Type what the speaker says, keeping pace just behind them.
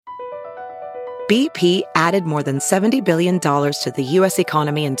BP added more than $70 billion to the U.S.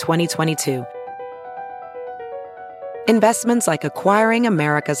 economy in 2022. Investments like acquiring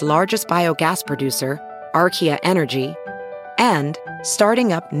America's largest biogas producer, Archaea Energy, and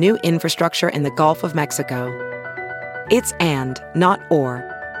starting up new infrastructure in the Gulf of Mexico. It's and, not or.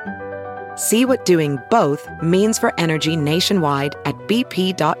 See what doing both means for energy nationwide at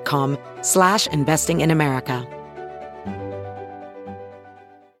bp.com/investing in America.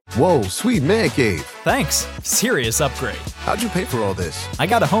 Whoa, sweet man cave. Thanks. Serious upgrade. How'd you pay for all this? I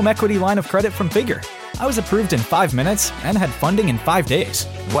got a home equity line of credit from Figure. I was approved in 5 minutes and had funding in 5 days.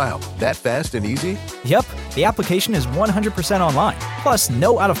 Wow, that fast and easy? Yep, the application is 100% online, plus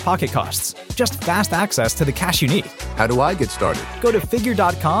no out-of-pocket costs. Just fast access to the cash you need. How do I get started? Go to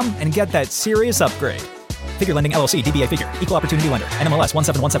Figure.com and get that serious upgrade. Figure Lending LLC, DBA Figure, Equal Opportunity Lender, NMLS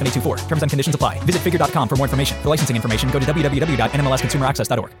 1717824. Terms and conditions apply. Visit Figure.com for more information. For licensing information, go to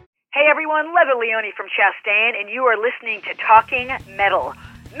www.nmlsconsumeraccess.org. Hey everyone, Leather Leone from Chastain, and you are listening to Talking Metal.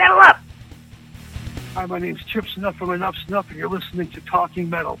 Metal up! Hi, my name's Chip Snuff from Enough Snuff, and you're listening to Talking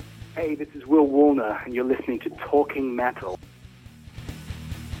Metal. Hey, this is Will Wallner, and you're listening to Talking Metal.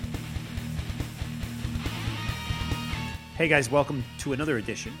 Hey guys, welcome to another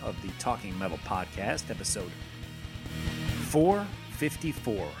edition of the Talking Metal Podcast, episode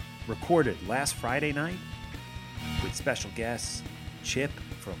 454, recorded last Friday night with special guests Chip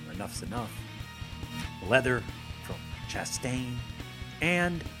from Enough's Enough, Leather from Chastain,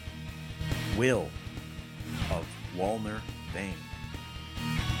 and Will of Wallner Vane.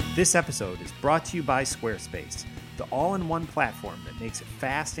 This episode is brought to you by Squarespace, the all-in-one platform that makes it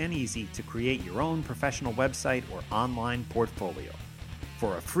fast and easy to create your own professional website or online portfolio.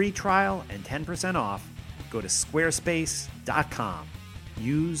 For a free trial and 10% off, go to squarespace.com.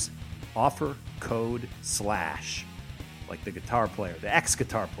 Use offer code SLASH, like the guitar player, the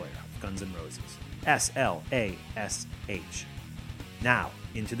ex-guitar player of Guns N' Roses. SLASH. Now,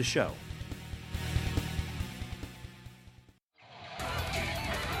 into the show.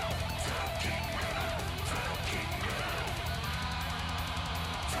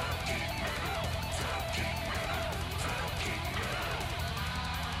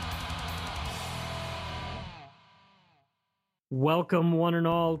 Welcome, one and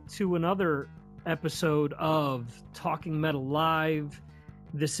all, to another episode of Talking Metal Live.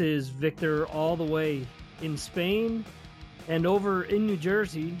 This is Victor, all the way in Spain, and over in New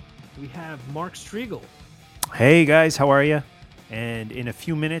Jersey, we have Mark Striegel. Hey guys, how are you? And in a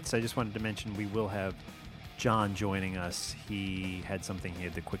few minutes, I just wanted to mention we will have John joining us. He had something he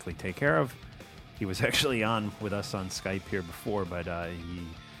had to quickly take care of. He was actually on with us on Skype here before, but he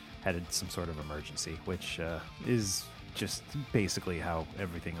had some sort of emergency, which is just basically how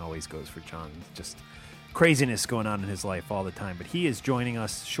everything always goes for John. Just craziness going on in his life all the time. But he is joining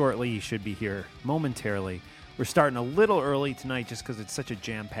us shortly. He should be here momentarily. We're starting a little early tonight just because it's such a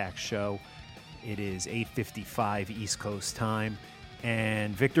jam-packed show. It is 8:55 East Coast time.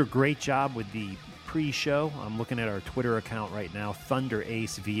 And Victor, great job with the pre-show. I'm looking at our Twitter account right now. Thunder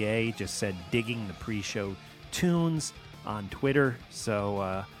Ace VA just said digging the pre-show tunes on Twitter.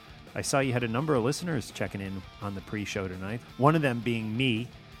 So I saw you had a number of listeners checking in on the pre-show tonight, one of them being me,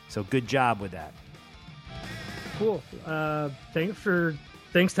 so good job with that. Cool. Thanks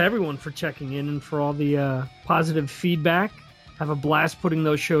to everyone for checking in and for all the positive feedback. Have a blast putting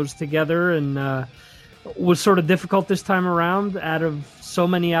those shows together, and was sort of difficult this time around. Out of so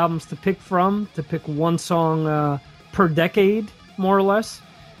many albums to pick from, to pick one song per decade, more or less,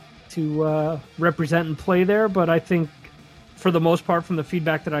 to represent and play there, but I think for the most part, from the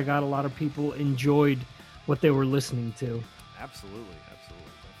feedback that I got, a lot of people enjoyed what they were listening to. Absolutely.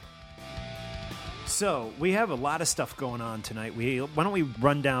 So, we have a lot of stuff going on tonight. Why don't we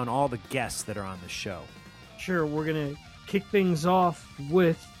run down all the guests that are on the show? Sure, we're going to kick things off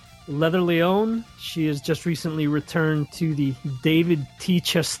with Leather Leone. She has just recently returned to the David T.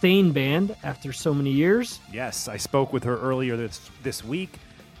 Chastain Band after so many years. Yes, I spoke with her earlier this week,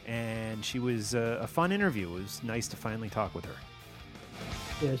 and she was a fun interview. It was nice to finally talk with her.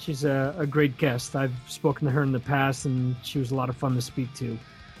 Yeah, she's a great guest. I've spoken to her in the past, and she was a lot of fun to speak to.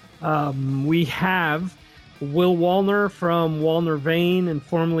 We have Will Wallner from Wallner Vane, and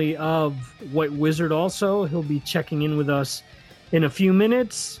formerly of White Wizard also. He'll be checking in with us in a few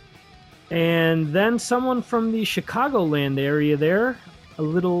minutes. And then someone from the Chicagoland area there, a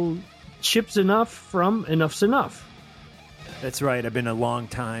little Chips Enough from Enough's Enough. That's right. I've been a long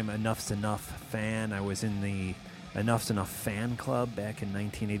time Enough's Enough fan. I was in the Enough's Enough fan club back in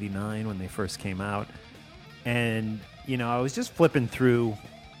 1989 when they first came out. And, I was just flipping through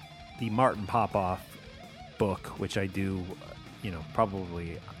the Martin Popoff book, which I do,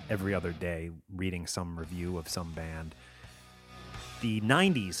 probably every other day reading some review of some band. The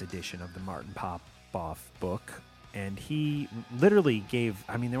 90s edition of the Martin Popoff book, and he literally gave,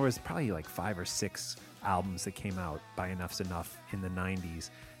 I mean, there was probably like 5 or 6 albums that came out by Enough's Enough in the 90s,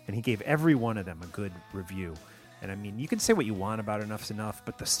 and he gave every one of them a good review. And I mean, you can say what you want about Enough's Enough,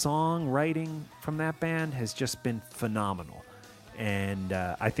 but the songwriting from that band has just been phenomenal. And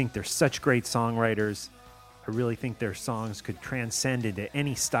I think they're such great songwriters. I really think their songs could transcend into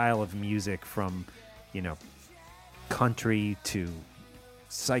any style of music, from, you know, country to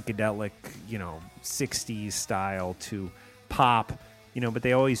psychedelic, you know, 60s style to pop, you know, but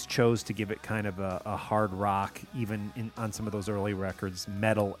they always chose to give it kind of a hard rock, even on some of those early records,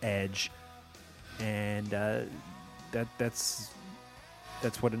 metal edge. And that's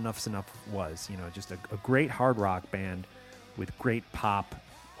what Enough's Enough was, you know, just a great hard rock band with great pop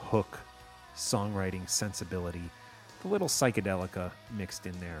hook songwriting sensibility, a little psychedelica mixed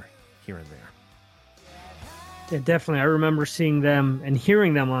in there here and there. Yeah, definitely. I remember seeing them and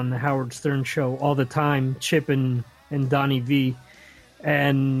hearing them on the Howard Stern show all the time, Chip and Donnie V.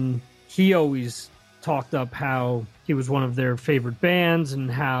 And he always talked up how he was one of their favorite bands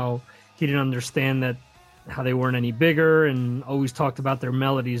and how he didn't understand that, how they weren't any bigger, and always talked about their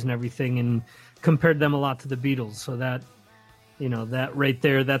melodies and everything, and compared them a lot to the Beatles. So that, you know, that right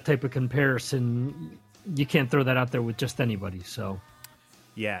there, that type of comparison, you can't throw that out there with just anybody. So,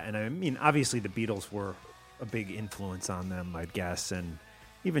 yeah, and I mean, obviously the Beatles were a big influence on them, I guess, and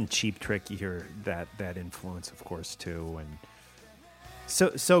even Cheap Trick, you hear that influence, of course, too, and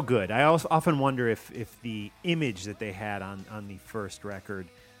so good. I also often wonder if the image that they had on the first record,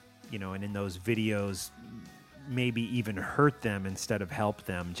 you know, and in those videos, maybe even hurt them instead of help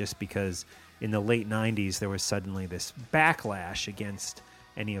them, just because in the late 90s there was suddenly this backlash against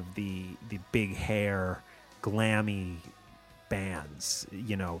any of the big hair, glammy bands,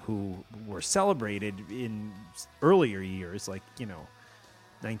 you know, who were celebrated in earlier years, like, you know,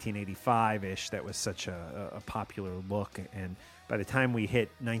 1985-ish. That was such a popular look, and by the time we hit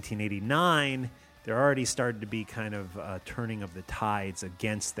 1989, there already started to be kind of a turning of the tides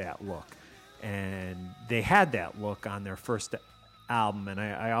against that look, and they had that look on their first album, and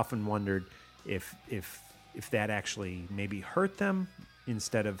I often wondered if that actually maybe hurt them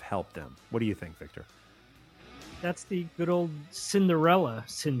instead of helped them. What do you think, Victor? That's the good old Cinderella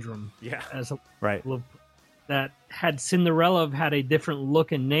syndrome. Yeah. Right. That had Cinderella have had a different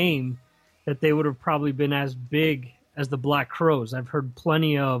look and name, that they would have probably been as big as the Black Crowes. I've heard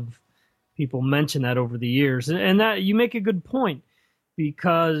plenty of people mention that over the years. And that, you make a good point,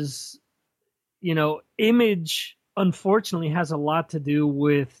 because, you know, image unfortunately has a lot to do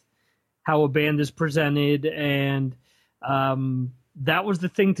with how a band is presented. And that was the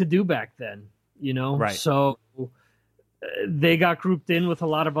thing to do back then, you know? Right. So they got grouped in with a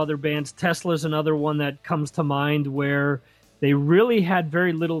lot of other bands. Tesla's another one that comes to mind, where they really had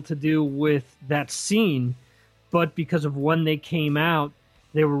very little to do with that scene, but because of when they came out,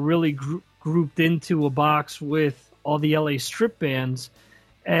 they were really grouped into a box with all the LA strip bands.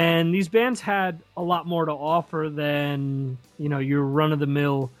 And these bands had a lot more to offer than, you know, your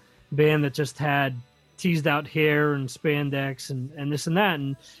run-of-the-mill band that just had teased out hair and spandex and this and that.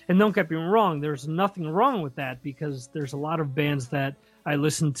 And don't get me wrong, there's nothing wrong with that, because there's a lot of bands that I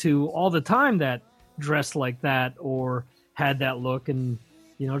listen to all the time that dressed like that or had that look. And,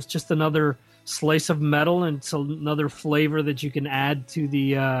 you know, it's just another slice of metal, and it's another flavor that you can add to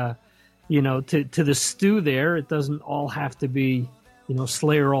the, you know, to the stew there. It doesn't all have to be, you know,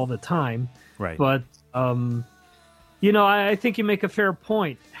 Slayer all the time. Right. But, you know, I think you make a fair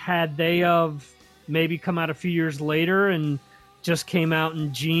point. Had they maybe come out a few years later and just came out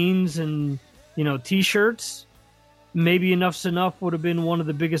in jeans and, you know, T-shirts, maybe Enough's Enough would have been one of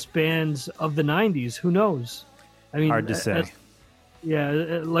the biggest bands of the 90s. Who knows? I mean, hard to say.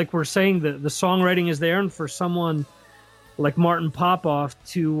 Yeah, like we're saying, the songwriting is there, and for someone like Martin Popoff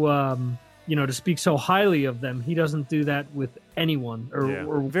to, you know, to speak so highly of them, he doesn't do that with anyone.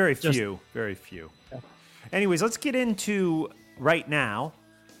 Or very just, few. Yeah. Anyways, let's get into, right now,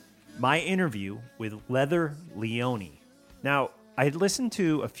 my interview with Leather Leone. Now, I had listened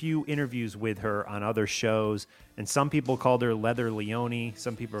to a few interviews with her on other shows, and some people called her Leather Leone.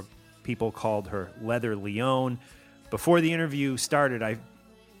 Some people called her Leather Leone. Before the interview started, I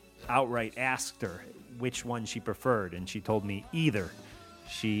outright asked her which one she preferred, and she told me either.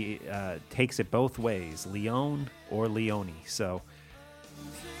 She takes it both ways, Leone or Leone. So,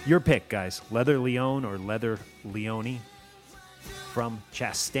 your pick, guys. Leather Leone or Leather Leone. From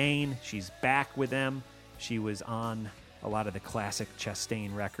Chastain. She's back with them. She was on a lot of the classic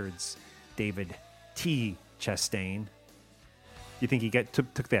Chastain records. David T. Chastain. You think he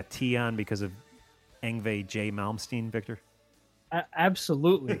took that T on because of Yngwie J. Malmsteen, Victor?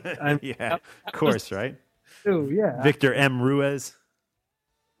 Absolutely. Yeah, of course, right? Too, yeah. Victor M. Ruiz.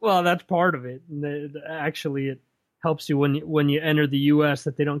 Well, that's part of it. And actually, it helps you when you enter the U.S.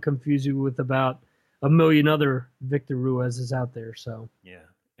 that they don't confuse you with about a million other Victor Ruizes out there. So yeah.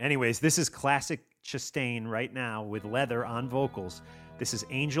 Anyways, this is classic Chastain right now with Leather on vocals. This is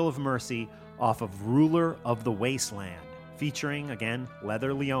Angel of Mercy off of Ruler of the Wasteland, featuring, again,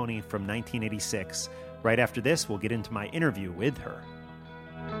 Leather Leone from 1986. Right after this, we'll get into my interview with her.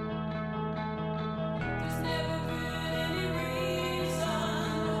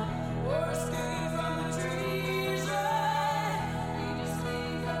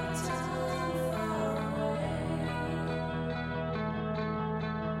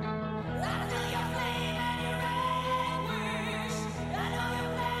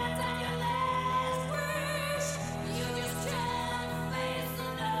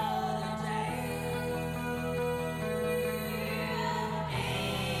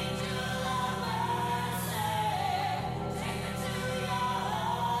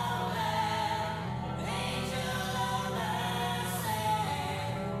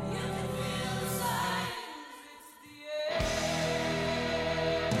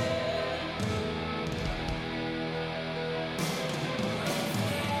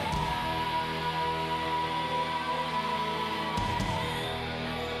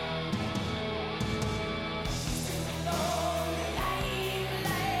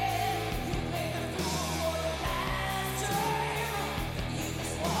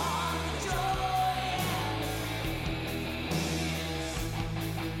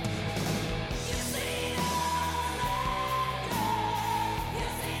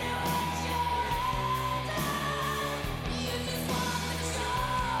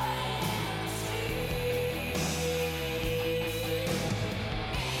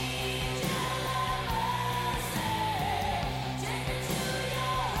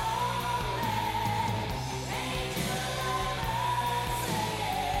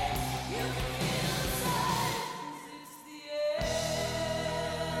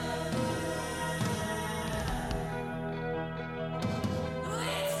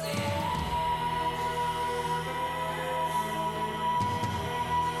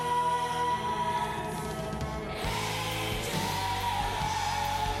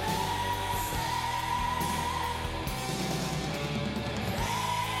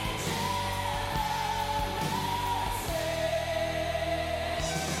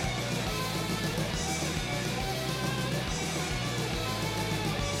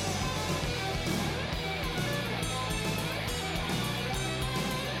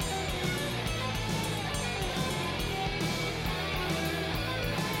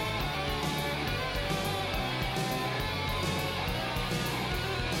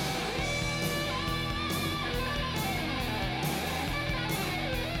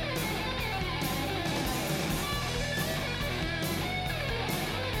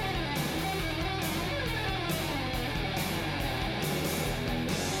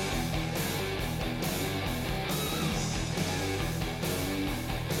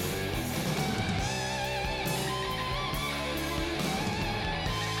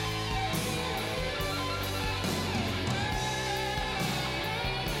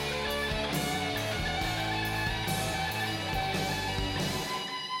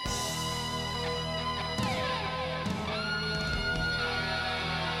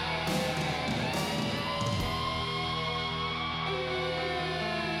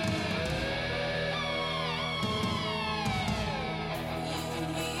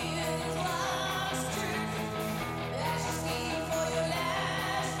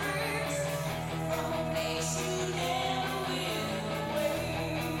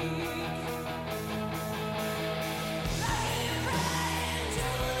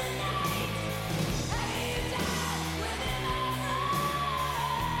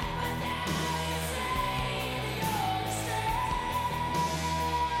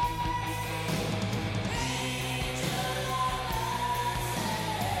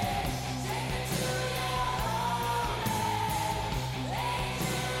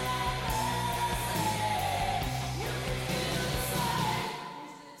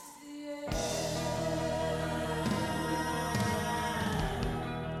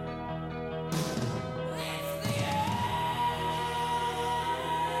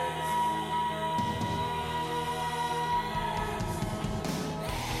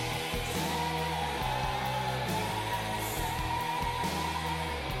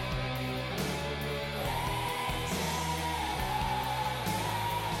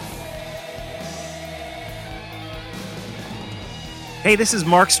 Hey, this is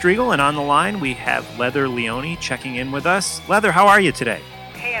Mark Striegel, and on the line we have Leather Leone checking in with us. Leather, how are you today?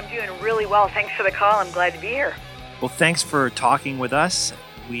 Hey, I'm doing really well. Thanks for the call. I'm glad to be here. Well, thanks for talking with us.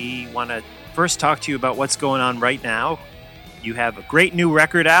 We want to first talk to you about what's going on right now. You have a great new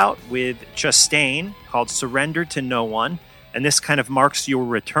record out with Chastain called Surrender to No One, and this kind of marks your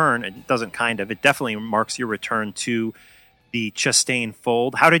return. It doesn't kind of, it definitely marks your return to the Chastain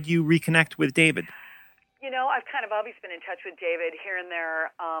fold. How did you reconnect with David? You know, I've kind of always been in touch with David here and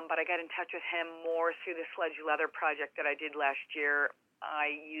there, but I got in touch with him more through the Sledge Leather project that I did last year. I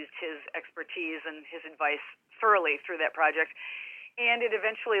used his expertise and his advice thoroughly through that project, and it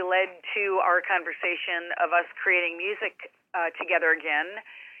eventually led to our conversation of us creating music together again,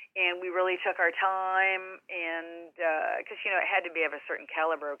 and we really took our time, and because, you know, it had to be of a certain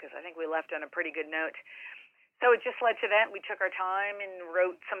caliber, because I think we left on a pretty good note. So it just led to that. We took our time and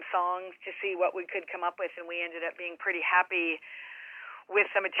wrote some songs to see what we could come up with, and we ended up being pretty happy with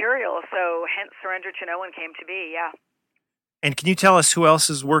the material. So hence Surrender to No One came to be, yeah. And can you tell us who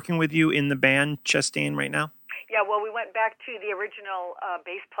else is working with you in the band Chastain right now? Yeah, well, we went back to the original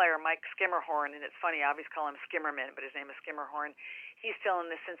bass player, Mike Skimmerhorn, and it's funny, I always call him Skimmerman, but his name is Skimmerhorn. He's still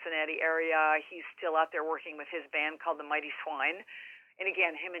in the Cincinnati area. He's still out there working with his band called the Mighty Swine. And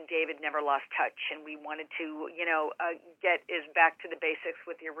again, him and David never lost touch, and we wanted to, you know, get as back to the basics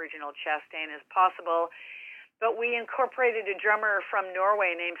with the original Chastain as possible. But we incorporated a drummer from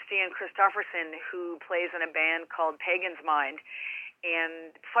Norway named Stian Kristoffersen, who plays in a band called Pagan's Mind,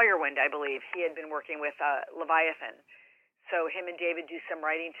 and Firewind, I believe. He had been working with Leviathan. So him and David do some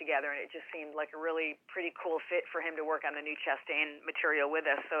writing together, and it just seemed like a really pretty cool fit for him to work on the new Chastain material with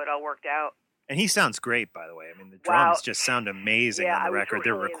us, so it all worked out. And he sounds great, by the way. I mean, the drums just sound amazing on the record.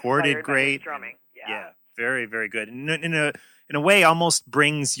 They're recorded great. Drumming. Yeah, very, very good. In a way, almost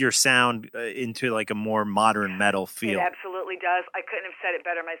brings your sound into like a more modern metal feel. It absolutely does. I couldn't have said it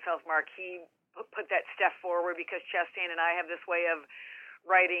better myself, Mark. He put that step forward because Chastain and I have this way of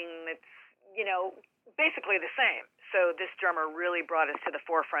writing that's, you know, basically the same. So this drummer really brought us to the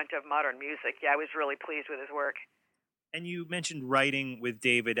forefront of modern music. Yeah, I was really pleased with his work. And you mentioned writing with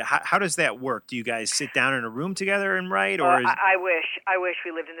David. How does that work? Do you guys sit down in a room together and write? Or I wish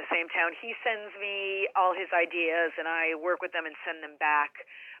we lived in the same town. He sends me all his ideas, and I work with them and send them back.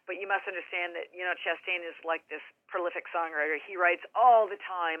 But you must understand that, you know, Chastain is like this prolific songwriter. He writes all the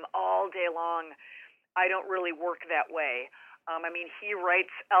time, all day long. I don't really work that way. I mean, he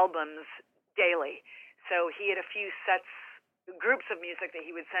writes albums daily. So he had a few groups of music that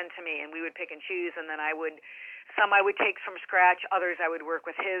he would send to me, and we would pick and choose, and then some I would take from scratch, others I would work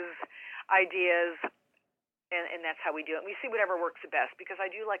with his ideas, and that's how we do it. And we see whatever works the best, because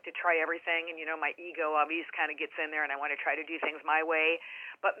I do like to try everything, and, you know, my ego always kind of gets in there, and I want to try to do things my way.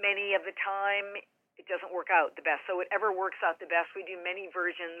 But many of the time, it doesn't work out the best. So whatever works out the best, we do many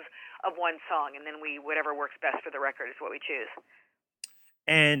versions of one song, and then whatever works best for the record is what we choose.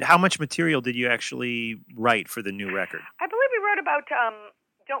 And how much material did you actually write for the new record? I believe we wrote about...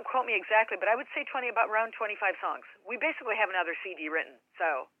 don't quote me exactly, but I would say around 25 songs. We basically have another CD written,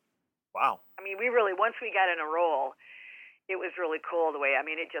 so. Wow. I mean, once we got in a roll, it was really cool the way, I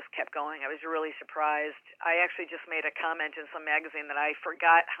mean, it just kept going. I was really surprised. I actually just made a comment in some magazine that I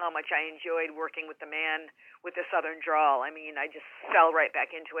forgot how much I enjoyed working with the man with the Southern drawl. I mean, I just fell right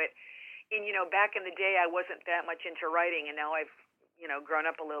back into it. And, you know, back in the day, I wasn't that much into writing, and now I've, you know, grown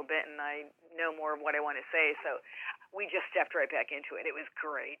up a little bit, and I know more of what I want to say, so we just stepped right back into it. It was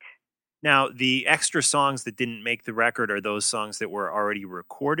great. Now, the extra songs that didn't make the record are those songs that were already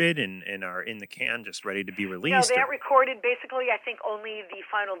recorded and are in the can, just ready to be released? No, they're recorded. Basically, I think only the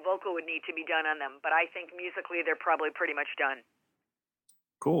final vocal would need to be done on them, but I think musically they're probably pretty much done.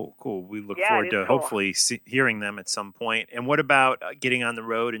 Cool. We look forward to hopefully hearing them at some point. And what about getting on the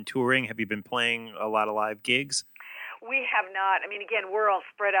road and touring? Have you been playing a lot of live gigs? We have not. I mean, again, we're all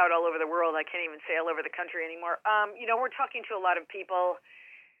spread out all over the world. I can't even say all over the country anymore. You know, we're talking to a lot of people.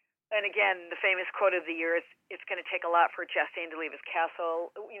 And again, the famous quote of the year is, it's going to take a lot for Chastain to leave his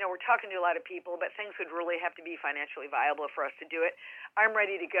castle. You know, we're talking to a lot of people, but things would really have to be financially viable for us to do it. I'm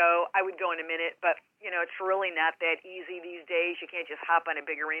ready to go. I would go in a minute, but, you know, it's really not that easy these days. You can't just hop on a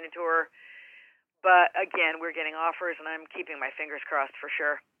big arena tour. But again, we're getting offers, and I'm keeping my fingers crossed for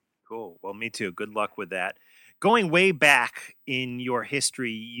sure. Cool. Well, me too. Good luck with that. Going way back in your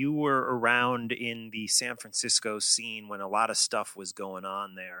history, you were around in the San Francisco scene when a lot of stuff was going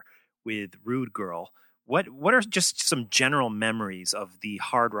on there with Rude Girl. What are just some general memories of the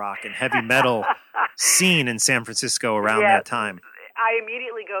hard rock and heavy metal scene in San Francisco around that time? I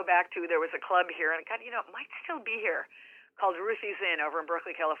immediately go back to, there was a club here, and God, you know, it might still be here, called Ruthie's Inn over in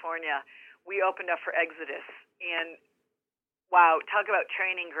Berkeley, California. We opened up for Exodus, and wow, talk about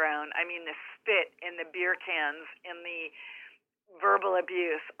training ground. I mean, the spit in the beer cans and the verbal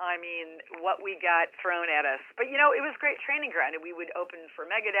abuse. I mean, what we got thrown at us. But, it was great training ground. And we would open for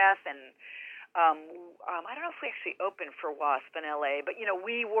Megadeth, and I don't know if we actually opened for Wasp in L.A., but,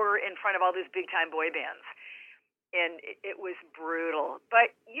 we were in front of all these big-time boy bands. And it was brutal.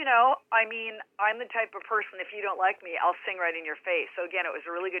 But, I mean, I'm the type of person, if you don't like me, I'll sing right in your face. So, again, it was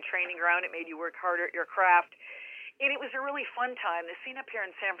a really good training ground. It made you work harder at your craft. And it was a really fun time. The scene up here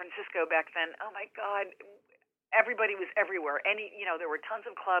in San Francisco back then, oh, my God, everybody was everywhere. There were tons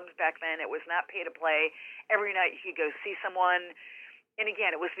of clubs back then. It was not pay to play. Every night you could go see someone. And,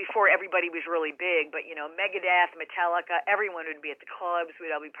 again, it was before everybody was really big. But, Megadeth, Metallica, everyone would be at the clubs.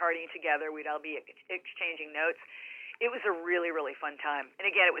 We'd all be partying together. We'd all be exchanging notes. It was a really, really fun time. And,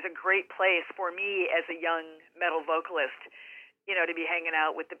 again, it was a great place for me as a young metal vocalist, to be hanging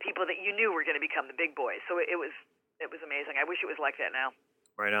out with the people that you knew were going to become the big boys. So it was amazing. I wish it was like that now.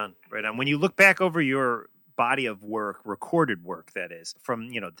 Right on, right on. When you look back over your body of work, recorded work, that is, from,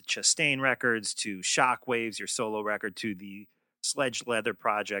 the Chastain records to Shockwaves, your solo record, to the Sledge Leather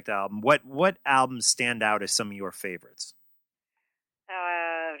Project album, what albums stand out as some of your favorites?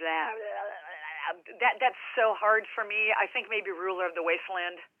 That's so hard for me. I think maybe Ruler of the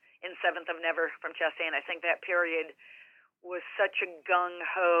Wasteland in Seventh of Never from Chastain. I think that period was such a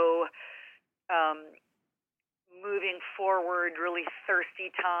gung-ho, moving forward, really thirsty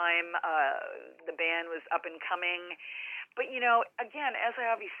time. The band was up and coming. But, again, as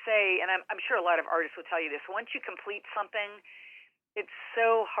I always say, and I'm sure a lot of artists will tell you this, once you complete something, it's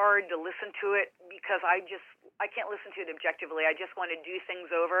so hard to listen to it because I can't listen to it objectively. I just want to do things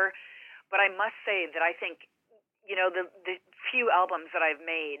over. But I must say that I think, the few albums that I've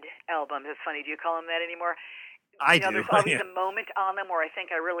made, it's funny, do you call them that anymore? I do. There's always a moment on them where I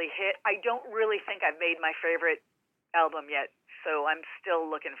think I really hit. I don't really think I've made my favorite album yet, so I'm still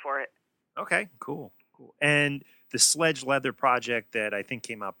looking for it. Okay, cool. And the Sledge Leather Project that I think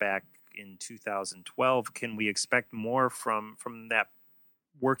came out back in 2012, can we expect more from that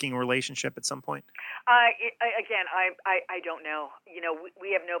working relationship at some point? I don't know.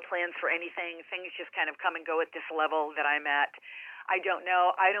 We have no plans for anything. Things just kind of come and go at this level that I'm at. I don't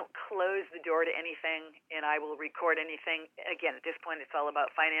know. I don't close the door to anything, and I will record anything. Again, at this point, it's all about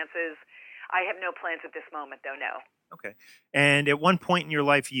finances. I have no plans at this moment, though, no. Okay. And at one point in your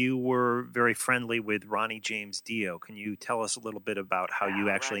life, you were very friendly with Ronnie James Dio. Can you tell us a little bit about how you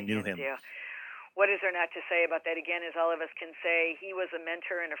actually knew him? Dio. What is there not to say about that? Again, as all of us can say, he was a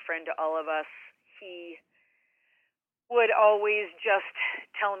mentor and a friend to all of us. He would always just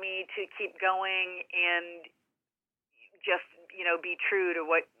tell me to keep going and just, be true to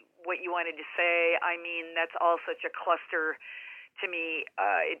what you wanted to say. I mean, that's all such a cluster to me.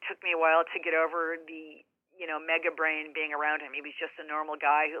 It took me a while to get over the, mega brain being around him. He was just a normal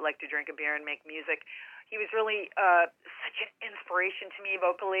guy who liked to drink a beer and make music. He was really such an inspiration to me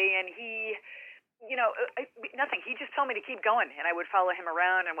vocally, and he, nothing. He just told me to keep going, and I would follow him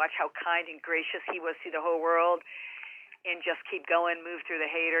around and watch how kind and gracious he was to the whole world and just keep going, move through the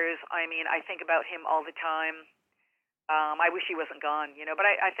haters. I mean, I think about him all the time. I wish he wasn't gone, but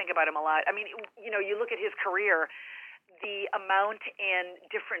I think about him a lot. I mean, you look at his career, the amount and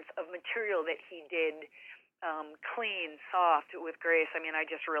difference of material that he did, clean, soft, with grace. I mean, I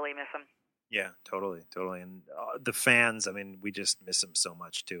just really miss him. Yeah, totally. And the fans, I mean, we just miss him so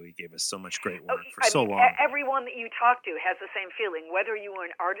much, too. He gave us so much great work for so long. Everyone that you talk to has the same feeling, whether you were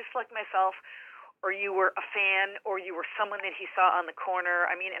an artist like myself or you were a fan, or you were someone that he saw on the corner.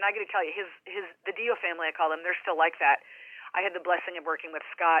 I mean, and I got to tell you, the Dio family, I call them, they're still like that. I had the blessing of working with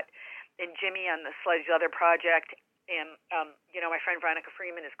Scott and Jimmy on the Sledge Leather Project, and my friend Veronica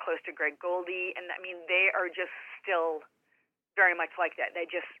Freeman is close to Greg Goldie, and I mean, they are just still very much like that. They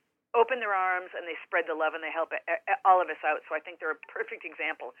just open their arms and they spread the love and they help all of us out. So I think they're a perfect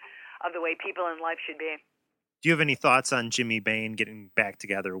example of the way people in life should be. Do you have any thoughts on Jimmy Bain getting back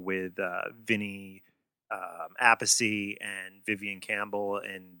together with Vinny Appice and Vivian Campbell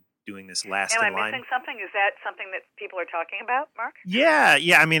and doing this Last in Line? Am I missing something? Is that something that people are talking about, Mark? Yeah.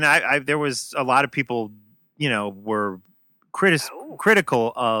 I mean, I there was a lot of people, were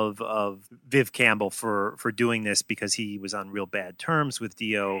critical of Viv Campbell for doing this because he was on real bad terms with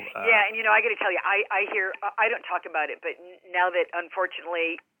Dio. Yeah, and I got to tell you, I don't talk about it, but now that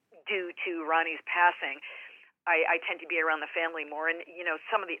unfortunately, due to Ronnie's passing, I tend to be around the family more, and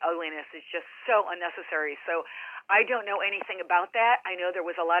some of the ugliness is just so unnecessary. So I don't know anything about that. I know there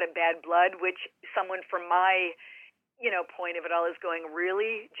was a lot of bad blood, which someone from my point of it all is going,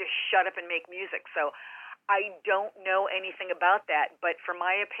 really, just shut up and make music. So I don't know anything about that, but for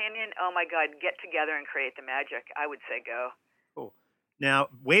my opinion, oh my God, get together and create the magic. I would say go. Cool. Now,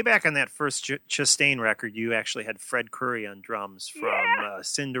 way back on that first Chastain record, you actually had Fred Coury on drums from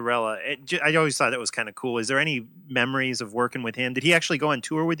Cinderella. I always thought that was kind of cool. Is there any memories of working with him? Did he actually go on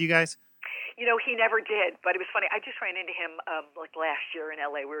tour with you guys? You know, he never did, but it was funny. I just ran into him like last year in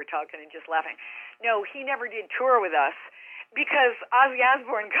L.A. We were talking and just laughing. No, he never did tour with us because Ozzy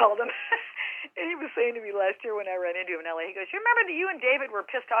Osbourne called him. And he was saying to me last year when I ran into him in L.A., he goes, you remember that you and David were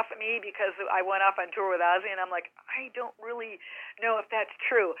pissed off at me because I went off on tour with Ozzy? And I'm like, I don't really know if that's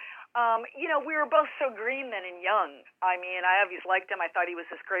true. You know, we were both so green then and young. I mean, I always liked him. I thought he was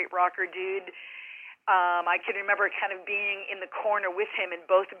this great rocker dude. I can remember kind of being in the corner with him and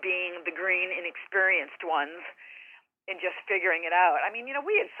both being the green, inexperienced ones and just figuring it out. I mean, you know,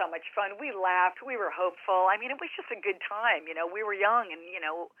 we had so much fun. We laughed. We were hopeful. I mean, it was just a good time. You know, we were young and, you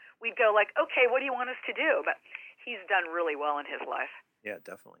know, we'd go like, okay, what do you want us to do? But he's done really well in his life. Yeah,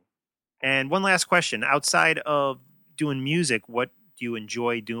 definitely. And one last question. Outside of doing music, what do you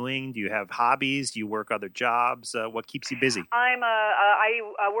enjoy doing? Do you have hobbies? Do you work other jobs? What keeps you busy? I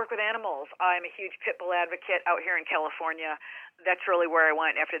work with animals. I'm a huge pit bull advocate out here in California. That's really where I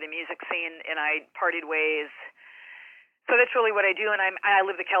went after the music scene, and I parted ways. So that's really what I do, and I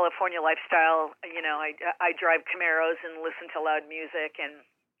live the California lifestyle. You know, I drive Camaros and listen to loud music, and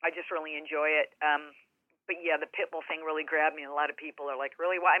I just really enjoy it. But yeah, the pit bull thing really grabbed me, and a lot of people are like,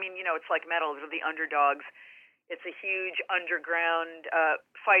 really? Why? I mean, you know, it's like metal. They're the underdogs. It's a huge underground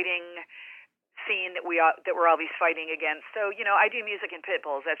fighting scene that we're always fighting against. So, you know, I do music and pit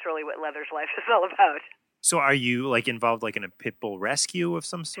bulls. That's really what Leather's life is all about. So are you like involved like in a pit bull rescue of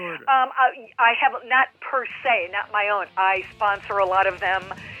some sort? I have not per se, not my own. I sponsor a lot of them.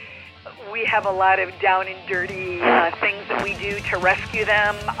 We have a lot of down and dirty things that we do to rescue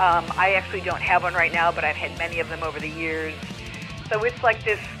them. I actually don't have one right now, but I've had many of them over the years. So it's like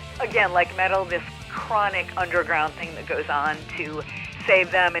this, again, like metal, this chronic underground thing that goes on to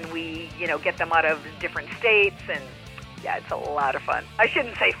save them, and we, you know, get them out of different states, and yeah, it's a lot of fun. I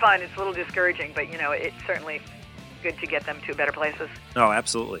shouldn't say fun, it's a little discouraging, but you know, it's certainly good to get them to better places. Oh,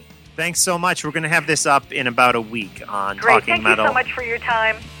 absolutely. Thanks so much. We're going to have this up in about a week on Great. Talking Metal. Thank you so much for your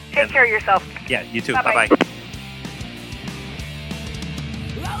time. Take care of yourself. Yeah, you too. Bye-bye. Bye-bye.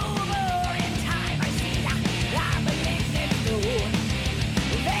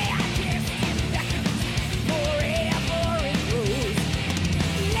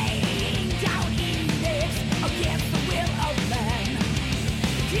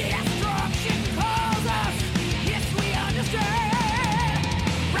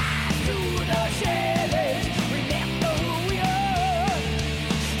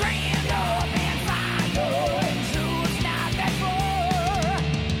 Stand up and find your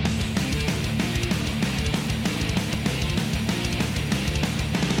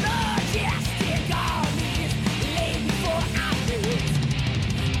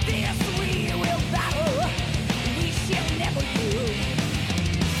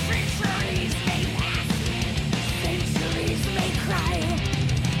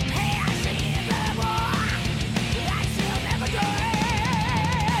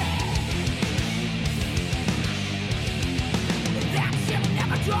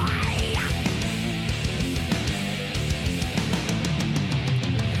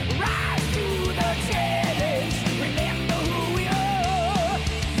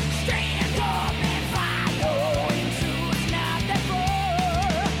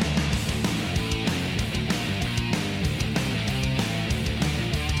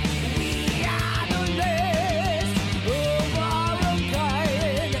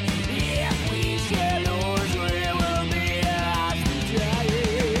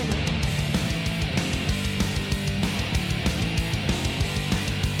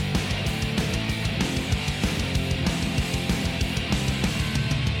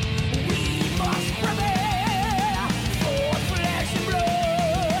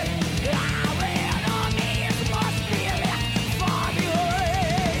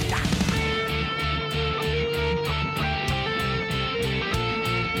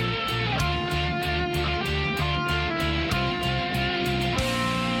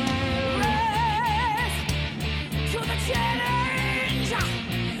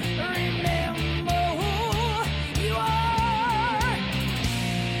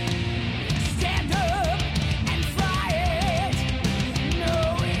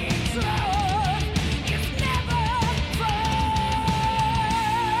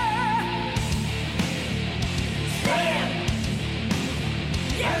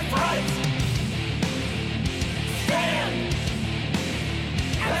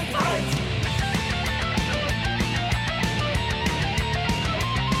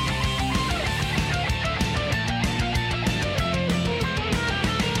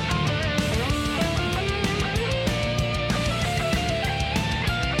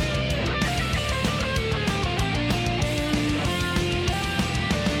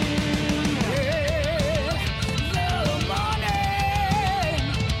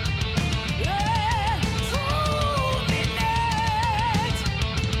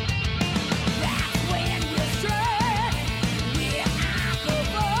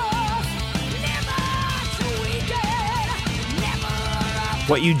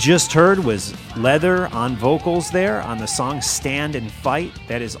What you just heard was Leather on vocals there on the song Stand and Fight.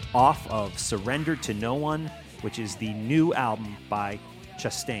 That is off of Surrender to No One, which is the new album by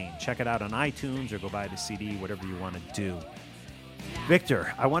Chastain. Check it out on iTunes or go buy the CD, whatever you want to do.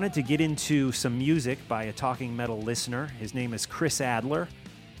 Victor, I wanted to get into some music by a Talking Metal listener. His name is Chris Adler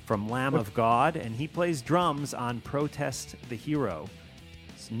from Lamb of God, and he plays drums on Protest the Hero,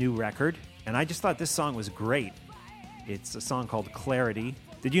 his new record. And I just thought this song was great. It's a song called Clarity.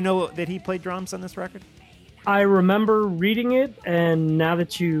 Did you know that he played drums on this record? I remember reading it, and now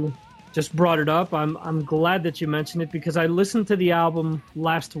that you just brought it up, I'm glad that you mentioned it because I listened to the album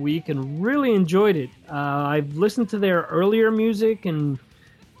last week and really enjoyed it. I've listened to their earlier music and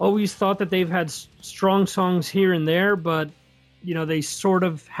always thought that they've had strong songs here and there, but you know, they sort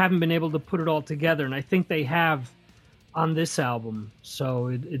of haven't been able to put it all together, and I think they have on this album. So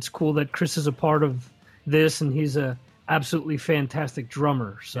it's cool that Chris is a part of this, and he's a absolutely fantastic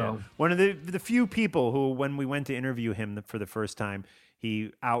drummer. So yeah. One of the few people who, when we went to interview him for the first time,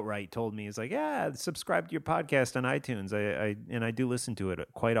 he outright told me, he's like, yeah, subscribe to your podcast on iTunes. I do listen to it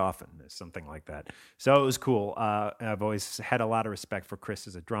quite often, something like that. So it was cool. I've always had a lot of respect for Chris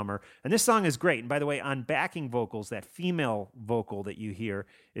as a drummer. And this song is great. And by the way, on backing vocals, that female vocal that you hear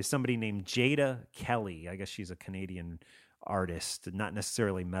is somebody named Jada Kelly. I guess she's a Canadian artist, not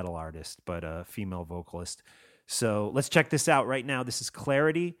necessarily metal artist, but a female vocalist. So let's check this out right now. This is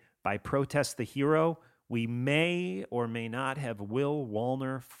Clarity by Protest the Hero. We may or may not have Will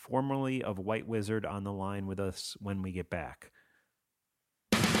Wallner, formerly of White Wizard, on the line with us when we get back.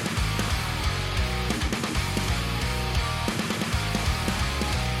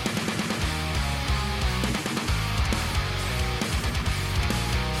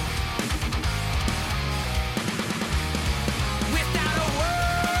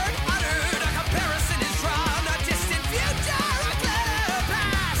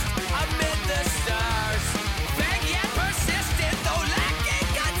 Persistent, though lacking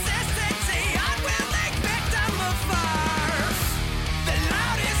consistency, unwilling victim of fire.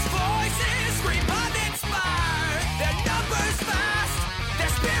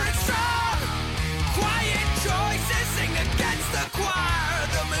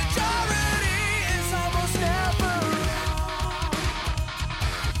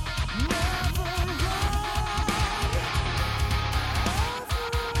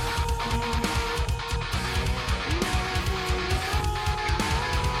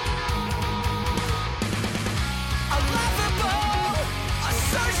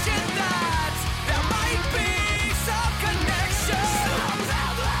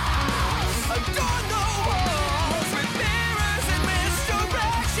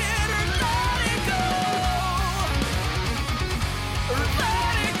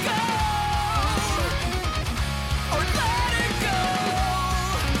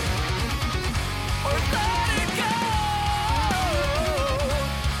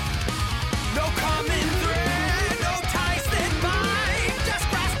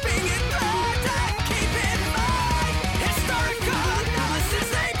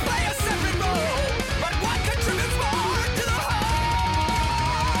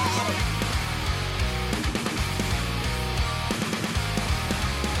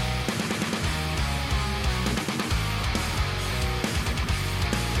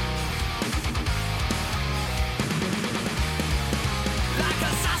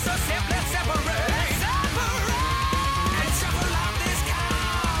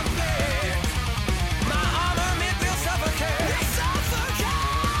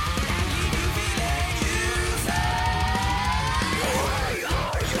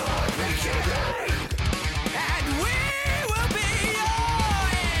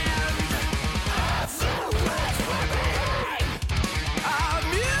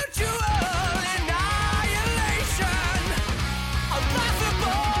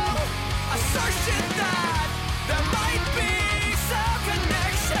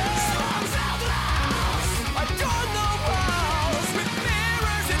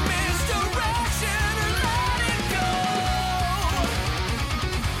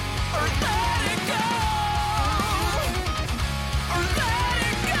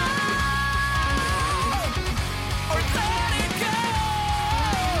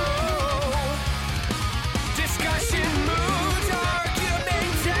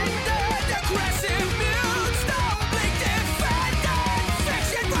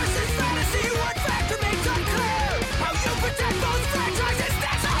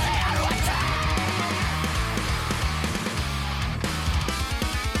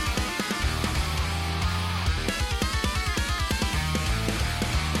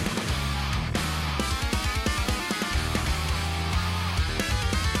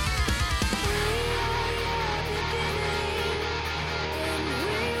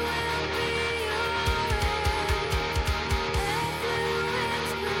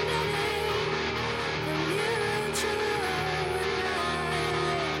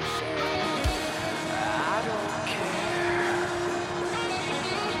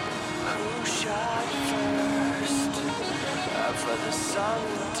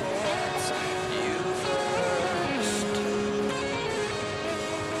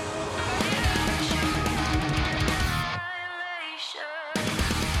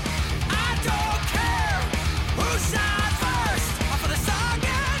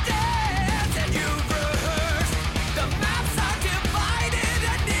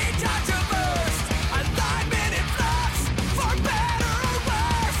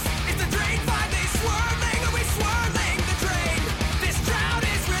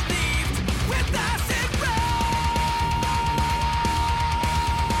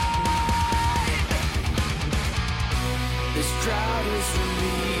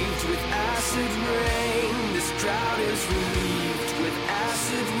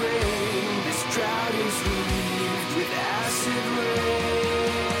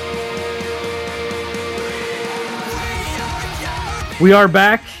 We are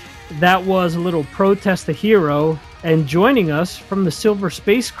back. That was a little Protest the Hero. And joining us from the Silver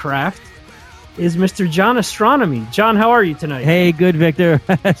Spacecraft is Mr. John Astronomy. John, how are you tonight? Hey, good, Victor.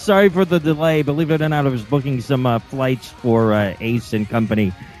 Sorry for the delay. Believe it or not, I was booking some flights for Ace and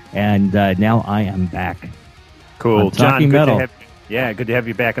Company, and now I am back. Cool. John, good to have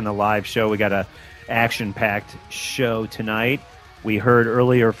you back on the live show. We got a action-packed show tonight. We heard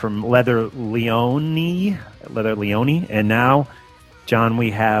earlier from Leather Leone, and now, John,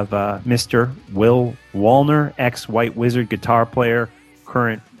 we have Mr. Will Wallner, ex-White Wizard guitar player,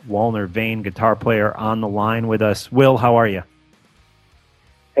 current Wallner Vane guitar player on the line with us. Will, how are you?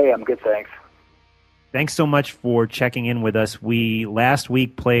 Hey, I'm good, thanks. Thanks so much for checking in with us. We last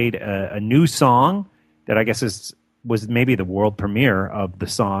week played a new song that I guess was maybe the world premiere of the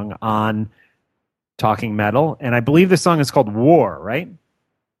song on Talking Metal, and I believe the song is called War, right?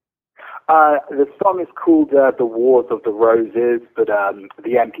 The song is called The Wars of the Roses, but the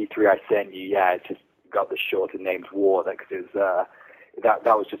MP3 I sent you, it just got the shorter named War, because that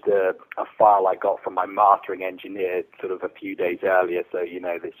was just a file I got from my mastering engineer sort of a few days earlier, so,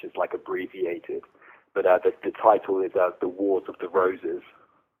 it's just like abbreviated. But the title is The Wars of the Roses.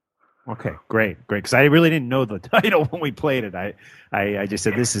 Okay, great, because I really didn't know the title when we played it. I just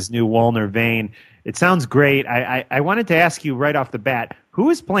said, this is new Wallner Vane. It sounds great. I wanted to ask you right off the bat, who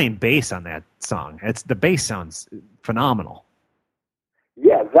is playing bass on that song? The bass sounds phenomenal.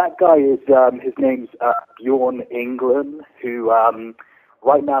 Yeah, that guy is, his name's Bjorn England, who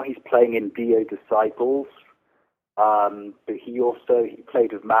right now he's playing in Dio Disciples, but he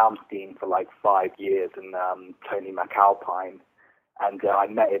played with Malmsteen for like 5 years and Tony McAlpine. And I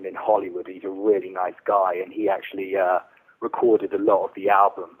met him in Hollywood. He's a really nice guy, and he actually recorded a lot of the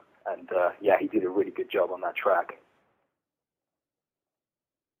album. And, he did a really good job on that track.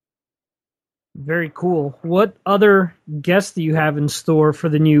 Very cool. What other guests do you have in store for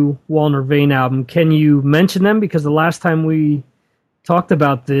the new Wallner Vane album? Can you mention them? Because the last time we talked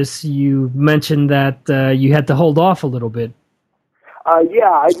about this, you mentioned that you had to hold off a little bit.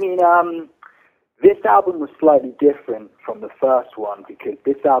 This album was slightly different from the first one because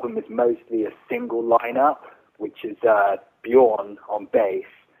this album is mostly a single lineup, which is Bjorn on bass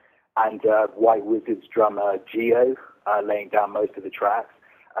and White Wizard's drummer Gio laying down most of the tracks.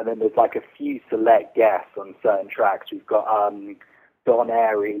 And then there's like a few select guests on certain tracks. We've got Don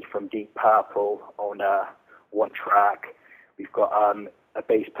Airey from Deep Purple on one track. We've got a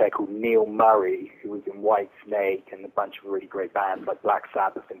bass player called Neil Murray, who was in White Snake and a bunch of really great bands like Black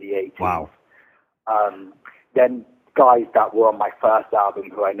Sabbath in the 80s. Wow. Then guys that were on my first album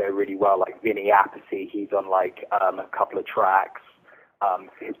who I know really well, like Vinny Appice, he's on like a couple of tracks.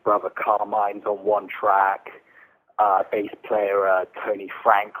 His brother Carmine's on one track. Bass player Tony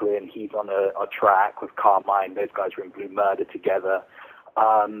Franklin, he's on a track with Carmine. Those guys were in Blue Murder together.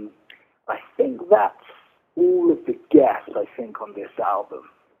 I think that's all of the guests, I think, on this album.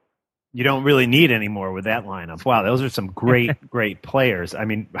 You don't really need any more with that lineup. Wow, those are some great players. I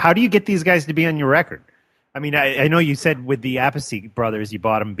mean, how do you get these guys to be on your record? I mean, I know you said with the Appice brothers, you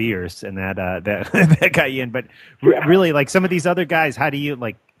bought them beers and that got you in. But really, like some of these other guys, how do you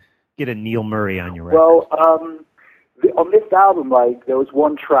like get a Neil Murray on your record? Well, on this album, like there was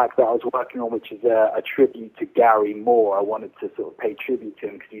one track that I was working on, which is a tribute to Gary Moore. I wanted to sort of pay tribute to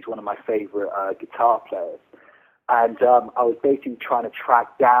him because he's one of my favorite guitar players. And I was basically trying to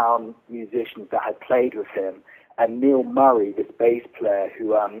track down musicians that had played with him. And Neil Murray, this bass player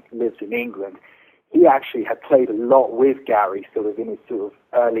who lives in England, he actually had played a lot with Gary, sort of in his sort of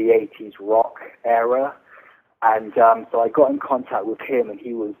early 80s rock era. And so I got in contact with him, and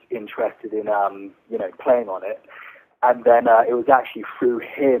he was interested in, playing on it. And then it was actually through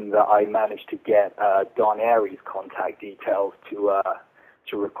him that I managed to get Don Airey's contact details to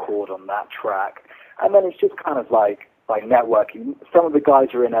record on that track. And then it's just kind of like like networking. Some of the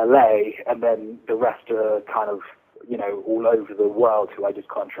guys are in LA, and then the rest are kind of, you know, all over the world who I just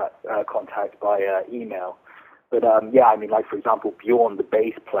contact by email. But yeah, I mean, like for example, Bjorn, the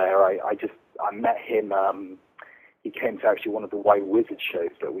bass player, I met him. He came to actually one of the White Wizard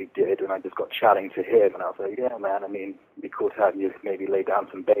shows that we did, and I just got chatting to him, and I was like, yeah, man, I mean, it'd be cool to have you maybe lay down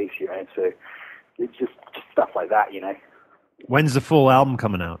some bass, you know. So it's just stuff like that, you know. When's the full album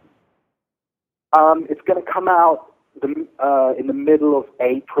coming out? It's going to come out in the middle of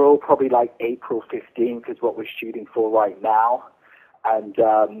April, probably like April 15th is what we're shooting for right now. And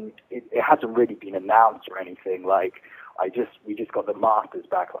it hasn't really been announced or anything. Like, we just got the masters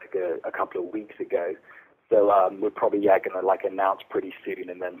back like a couple of weeks ago. So we're probably going to like announce pretty soon,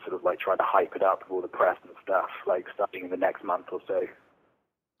 and then sort of like try to hype it up with all the press and stuff, like starting in the next month or so.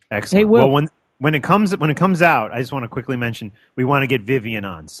 Excellent. Hey, Will. Well, when it comes out, I just want to quickly mention we want to get Vivian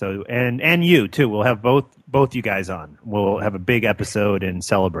on. So and you too. We'll have both you guys on. We'll have a big episode and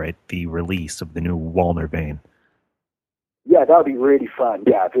celebrate the release of the new Wallner Vein. Yeah, that would be really fun.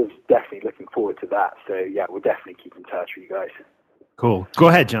 Yeah, I was definitely looking forward to that. So yeah, we'll definitely keep in touch with you guys. Cool. Go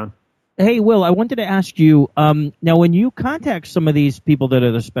ahead, John. Hey, Will, I wanted to ask you, now when you contact some of these people that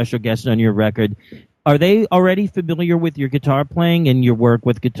are the special guests on your record, are they already familiar with your guitar playing and your work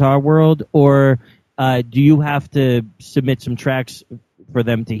with Guitar World, or do you have to submit some tracks for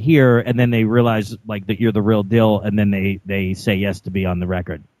them to hear, and then they realize like that you're the real deal, and then they say yes to be on the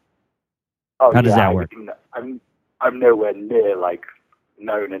record? Oh, how does that work? I'm nowhere near like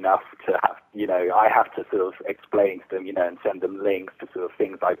known enough to have, you know, I have to sort of explain to them, you know, and send them links to sort of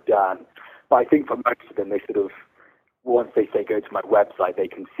things I've done. But I think for most of them, they sort of, once they say go to my website, they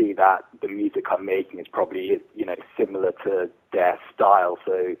can see that the music I'm making is probably, you know, similar to their style.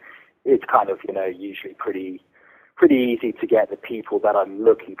 So it's kind of, you know, usually pretty easy to get the people that I'm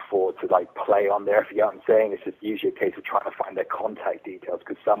looking for to like play on there. If you know what I'm saying, it's just usually a case of trying to find their contact details,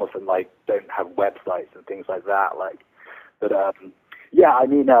 because some of them like don't have websites and things like that. Like, but yeah, I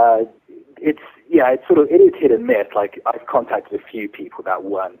mean, it is hit and miss. Like I've contacted a few people that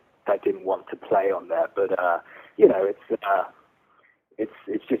didn't want to play on there, but you know, it's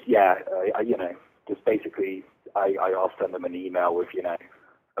just you know, just basically I'll send them an email with, you know,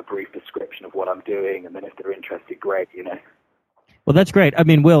 a brief description of what I'm doing, and then if they're interested, great, you know. Well, that's great. I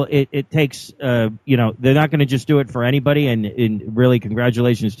mean, Will, it takes, you know, they're not going to just do it for anybody, and really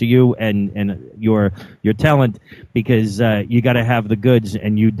congratulations to you and your talent, because you got to have the goods,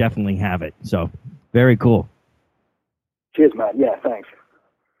 and you definitely have it. So, very cool. Cheers, man. Yeah, thanks.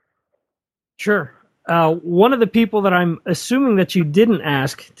 Sure. One of the people that I'm assuming that you didn't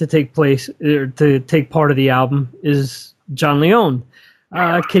ask to take part of the album is John Leone.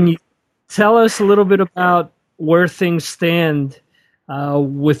 Can you tell us a little bit about where things stand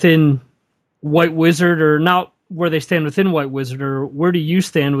within White Wizard, or not where they stand within White Wizard, or where do you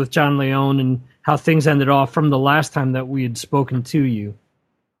stand with John Leone, and how things ended off from the last time that we had spoken to you?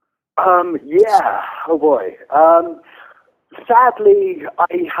 Yeah. Oh boy. Sadly,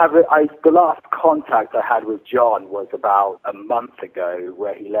 the last contact I had with John was about a month ago,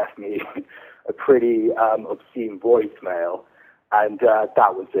 where he left me a pretty obscene voicemail. And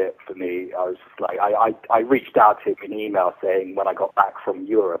that was it for me. I was just like, I reached out to him in email saying when I got back from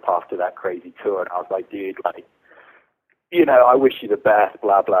Europe after that crazy tour, and I was like, dude, like, you know, I wish you the best,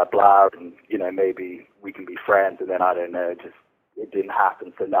 blah, blah, blah, and, you know, maybe we can be friends. And then, I don't know, just, it didn't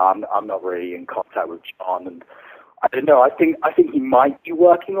happen. So no, I'm not really in contact with John, and I don't know, I think he might be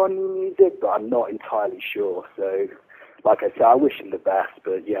working on new music, but I'm not entirely sure. So, like I said, I wish him the best,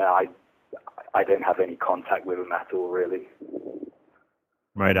 but yeah, I don't have any contact with him at all, really.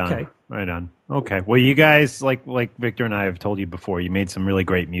 Right on. Okay. Right on. Okay. Well, you guys, like Victor and I have told you before, you made some really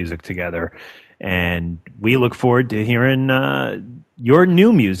great music together, and we look forward to hearing your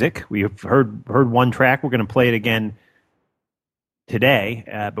new music. We've heard one track. We're going to play it again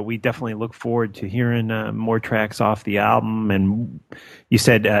today, but we definitely look forward to hearing more tracks off the album. And you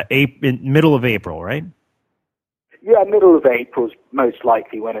said middle of April, right? Yeah, middle of April is most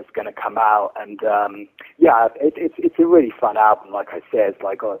likely when it's going to come out, and yeah, it's a really fun album. Like I said, it's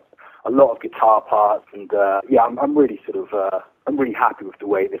like a lot of guitar parts, and yeah, I'm really I'm really happy with the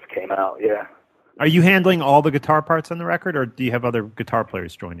way this came out. Yeah. Are you handling all the guitar parts on the record, or do you have other guitar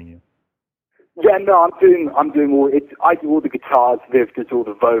players joining you? Yeah, no, I'm doing all it. I do all the guitars, Viv does all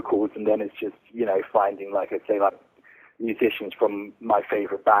the vocals, and then it's just, you know, finding, like I say, like musicians from my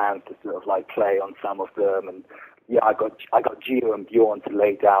favorite bands to sort of like play on some of them. And yeah, I got Gio and Bjorn to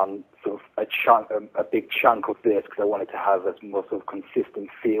lay down sort of a big chunk of this, because I wanted to have a more sort of consistent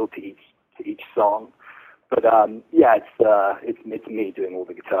feel to each song. But yeah, it's me doing all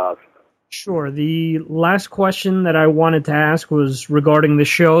the guitars. Sure. The last question that I wanted to ask was regarding the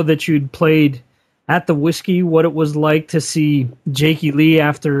show that you'd played at the Whiskey, what it was like to see Jakey Lee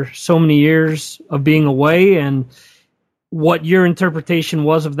after so many years of being away, and what your interpretation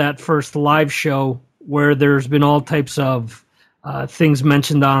was of that first live show where there's been all types of things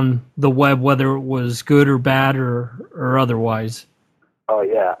mentioned on the web, whether it was good or bad or otherwise. Oh,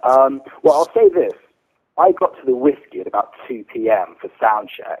 yeah. Well, I'll say this. I got to the Whiskey at about 2 p.m. for sound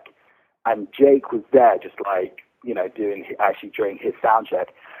check, and Jake was there just like, you know, during his sound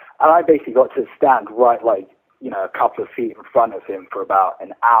check. And I basically got to stand right, like, you know, a couple of feet in front of him for about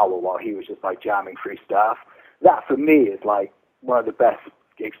an hour while he was just like jamming through stuff. That for me is like one of the best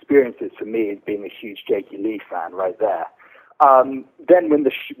experiences for me, is being a huge Jakey Lee fan right there. Then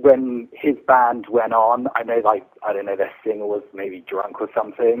when his band went on, I know, like, I don't know, their singer was maybe drunk or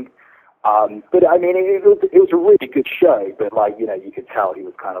something. But I mean, it was a really good show, but like, you know, you could tell he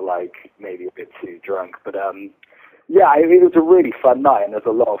was kind of like maybe a bit too drunk. But yeah, it was a really fun night, and there's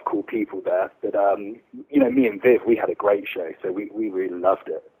a lot of cool people there. But you know, me and Viv, we had a great show, so we really loved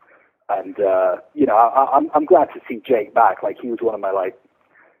it. And you know, I'm glad to see Jake back. Like, he was one of my like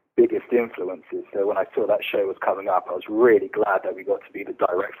biggest influences. So when I saw that show was coming up, I was really glad that we got to be the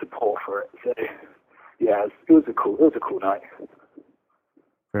direct support for it. So yeah, it was a cool night.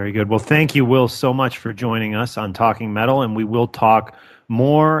 Very good. Well, thank you, Will, so much for joining us on Talking Metal, and we will talk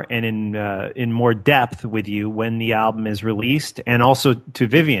more and in more depth with you when the album is released, and also to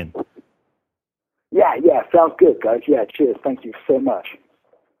Vivian. Yeah, sounds good, guys. Yeah, cheers. Thank you so much.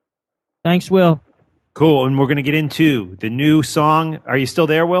 Thanks, Will. Cool, and we're going to get into the new song. Are you still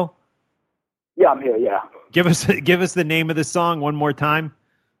there, Will? Yeah, I'm here, yeah. Give us the name of the song one more time.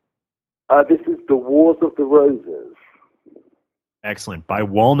 This is The Wars of the Roses. Excellent. By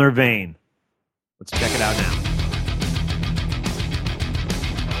Walner Vane. Let's check it out now.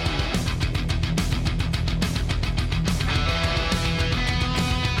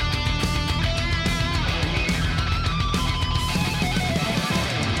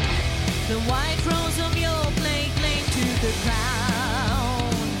 The white rose of your blade laid to the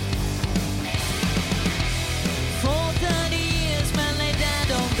ground. For 30 years, man lay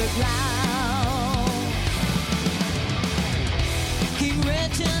dead on the ground. King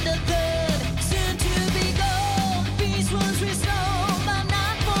Richard III, soon to be gone. Peace was restored, but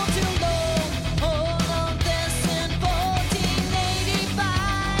not for too long. All of this in 1485.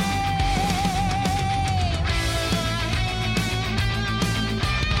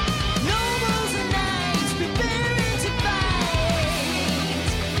 Nobles and knights preparing to fight,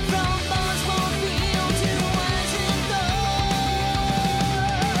 from Bosworth Field to Washington.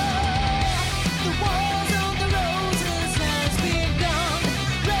 The Wars of the Roses has begun.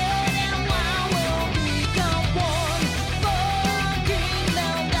 Red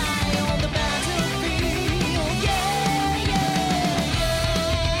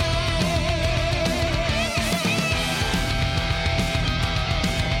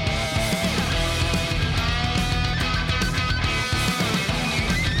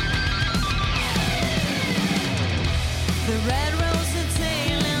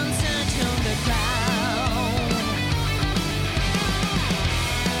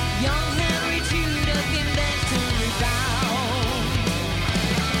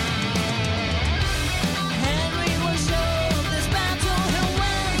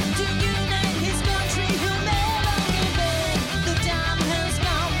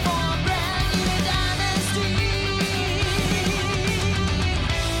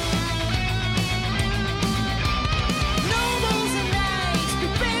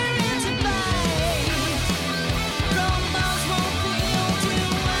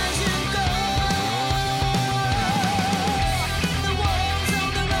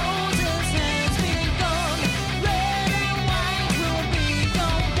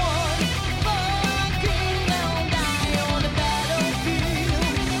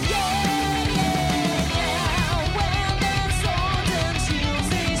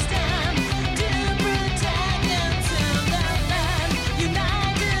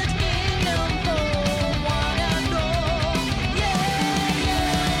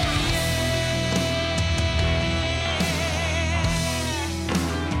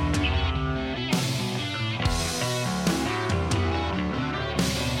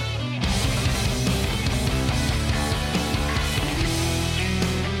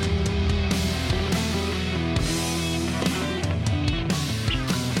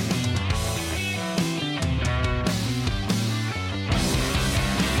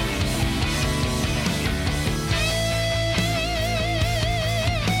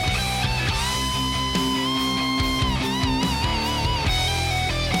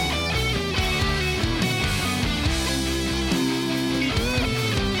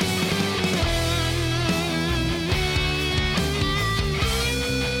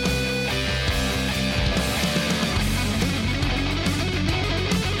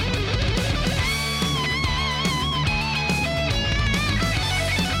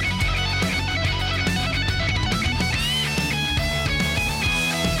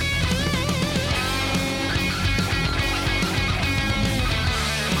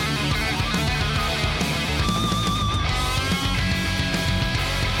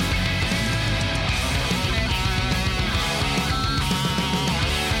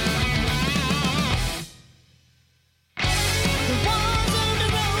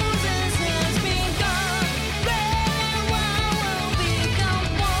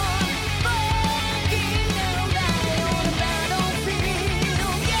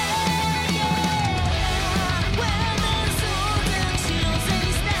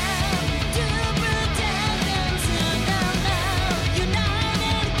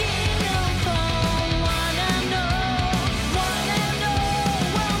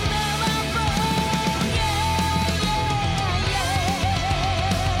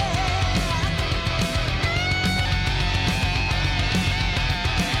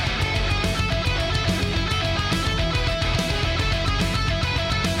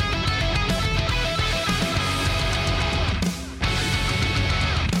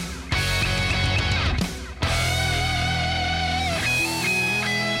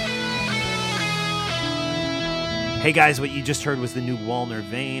Hey guys, what you just heard was the new Walner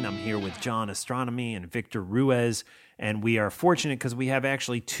Vein. I'm here with John Astronomy and Victor Ruiz, and we are fortunate because we have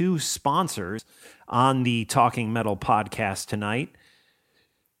actually two sponsors on the Talking Metal podcast tonight.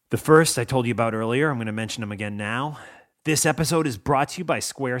 The first I told you about earlier. I'm going to mention them again now. This episode is brought to you by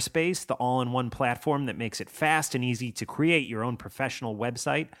Squarespace, the all-in-one platform that makes it fast and easy to create your own professional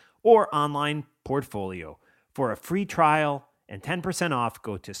website or online portfolio. For a free trial and 10% off,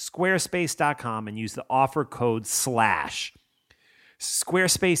 go to squarespace.com and use the offer code SLASH.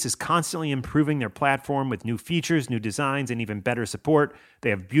 Squarespace is constantly improving their platform with new features, new designs, and even better support.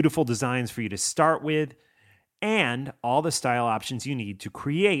 They have beautiful designs for you to start with and all the style options you need to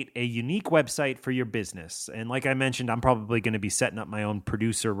create a unique website for your business. And like I mentioned, I'm probably going to be setting up my own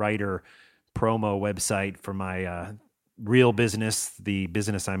producer, writer, promo website for my real business, the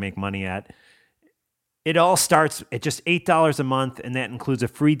business I make money at. It all starts at just $8 a month, and that includes a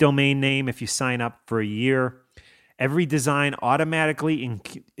free domain name if you sign up for a year. Every design automatically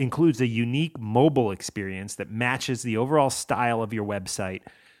includes a unique mobile experience that matches the overall style of your website,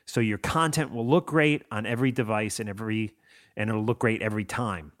 so your content will look great on every device and it'll look great every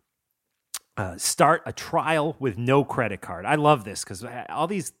time. Start a trial with no credit card. I love this because all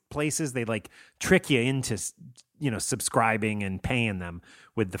these places, they like trick you into subscribing and paying them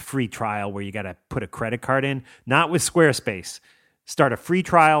with the free trial where you got to put a credit card in. Not with Squarespace. Start a free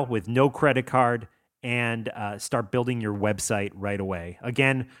trial with no credit card and start building your website right away.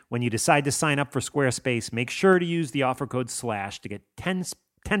 Again, when you decide to sign up for Squarespace, make sure to use the offer code SLASH to get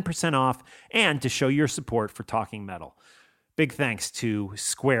 10% off and to show your support for Talking Metal. Big thanks to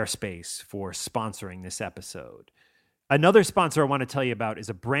Squarespace for sponsoring this episode. Another sponsor I want to tell you about is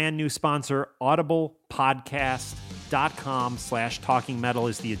a brand new sponsor. audiblepodcast.com/Talking Metal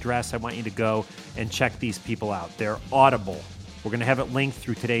is the address. I want you to go and check these people out. They're Audible. We're going to have it linked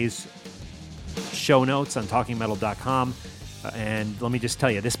through today's show notes on talkingmetal.com. And let me just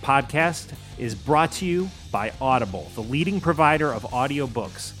tell you, this podcast is brought to you by Audible, the leading provider of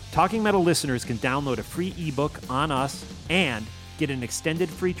audiobooks. Talking Metal listeners can download a free ebook on us and get an extended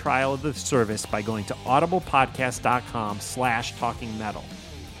free trial of the service by going to audiblepodcast.com/talkingmetal.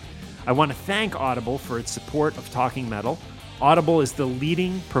 I want to thank Audible for its support of Talking Metal. Audible is the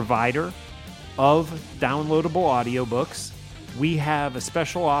leading provider of downloadable audiobooks. We have a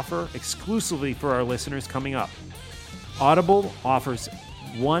special offer exclusively for our listeners coming up. Audible offers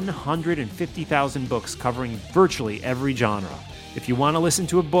 150,000 books covering virtually every genre. If you want to listen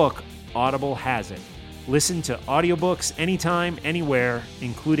to a book, Audible has it. Listen to audiobooks anytime, anywhere,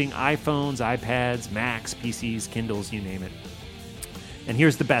 including iPhones, iPads, Macs, PCs, Kindles, you name it. And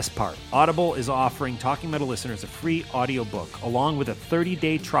here's the best part. Audible is offering Talking Metal listeners a free audiobook along with a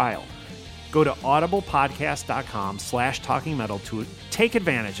 30-day trial. Go to audiblepodcast.com/talkingmetal to take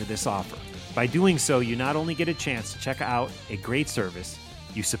advantage of this offer. By doing so, you not only get a chance to check out a great service,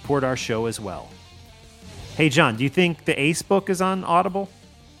 you support our show as well. Hey, John, do you think the Ace book is on Audible?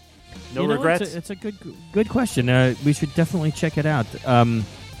 No regrets? It's a good question. We should definitely check it out.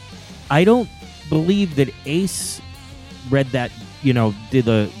 I don't believe that Ace read that, did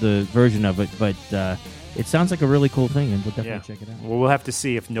the version of it, but it sounds like a really cool thing, and we'll definitely check it out. Well, we'll have to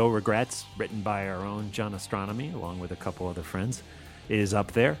see if No Regrets, written by our own John Astronomy, along with a couple other friends, is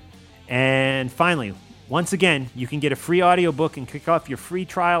up there. And finally, once again, you can get a free audiobook and kick off your free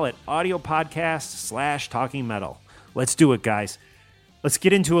trial at audiopodcast.com/talkingmetal. Let's do it, guys. Let's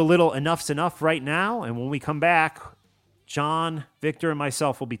get into a little Enough's Enough right now, and when we come back, John, Victor, and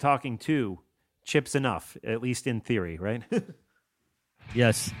myself will be talking to Chips Enough, at least in theory, right?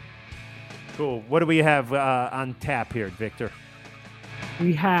 Yes. Cool. What do we have on tap here, Victor?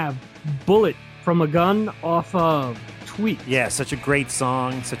 We have Bullet from a Gun off of Tweet. Yeah, such a great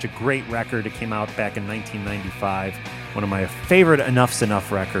song, such a great record. It came out back in 1995. One of my favorite Enough's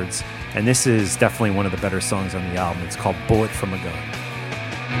Enough records. And this is definitely one of the better songs on the album. It's called Bullet from a Gun.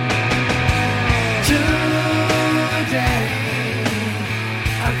 Today,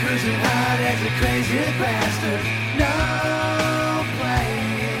 I'm cruising hard as a crazy bastard. No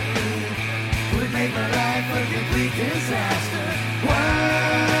plane would make my life a complete disaster.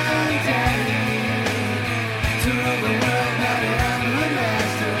 One day, to rule the world now that I'm the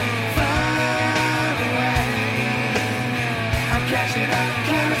master. Far away, I'm cashing out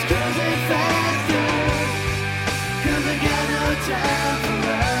cars, cruising faster. 'Cause I got no time for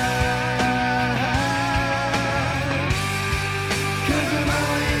love.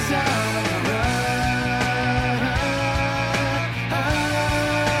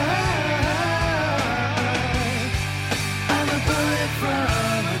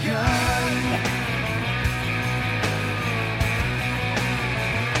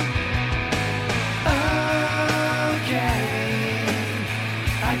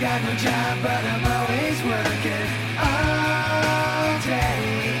 I got no job, but I'm always working all day.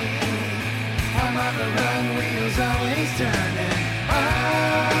 I'm on the run, wheels always turning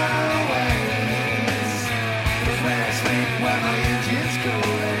always. 'Cause when I sleep while my engine's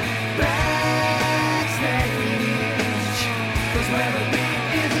cooling backstage. 'Cause where the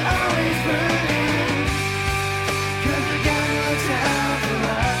beat is always burning. 'Cause I got no time for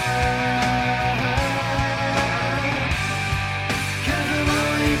love. 'Cause I'm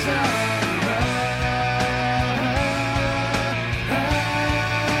always on the run.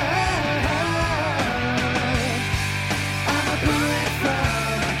 I'm a bullet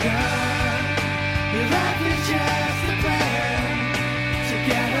from a gun. Your life is just a plan. So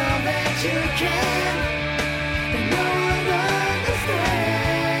get all that you can. And no one understands.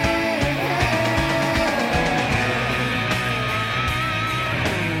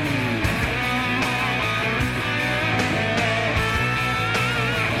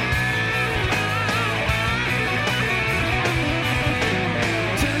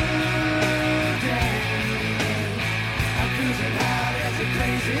 I'm cruising out as a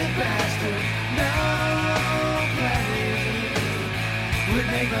crazy bastard. No planning would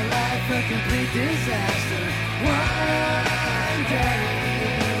make my life a complete disaster. One day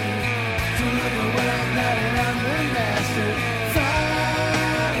to live a world that I'm the master.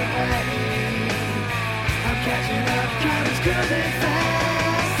 Far away, I'm catching up, cause it's cruising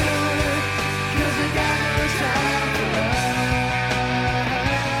faster. 'Cause I got no time for love.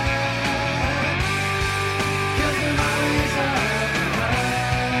 'Cause I'm always on the run.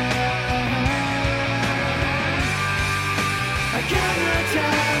 I got no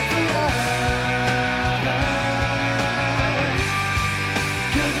time for love.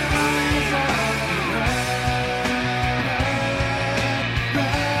 'Cause I'm always on the run.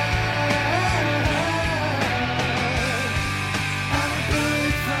 I'm a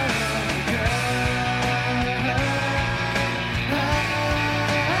bullet from a gun.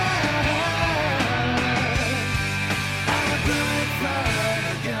 I'm a bullet from a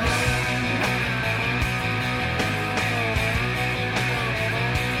gun.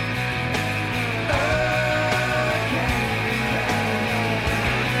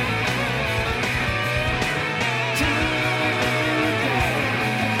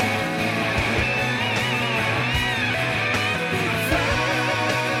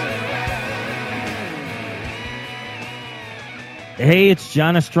 Hey, it's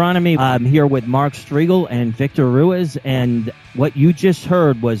John Astronomy. I'm here with Mark Striegel and Victor Ruiz, and what you just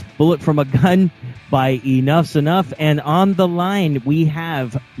heard was Bullet from a Gun by Enough's Enough. And on the line, we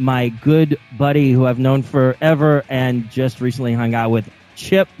have my good buddy who I've known forever and just recently hung out with,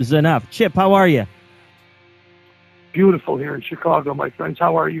 Chip Z'Nuff. Chip, how are you? Beautiful here in Chicago, my friends.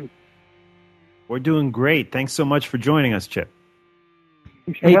 How are you? We're doing great. Thanks so much for joining us, Chip.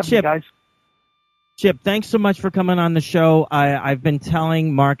 Thanks for Hey, having me, Chip. guys. Chip, thanks so much for coming on the show. I've been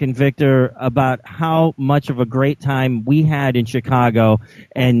telling Mark and Victor about how much of a great time we had in Chicago,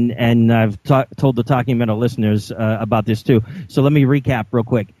 and I've told the Talking Metal listeners about this too. So let me recap real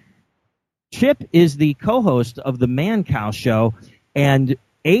quick. Chip is the co-host of the Man Cow Show, and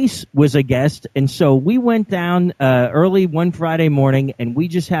Ace was a guest, and so we went down early one Friday morning, and we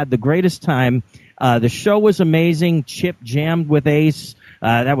just had the greatest time. The show was amazing. Chip jammed with Ace.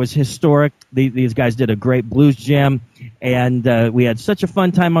 That was historic. These guys did a great blues jam, and we had such a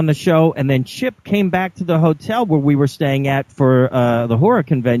fun time on the show. And then Chip came back to the hotel where we were staying at for the horror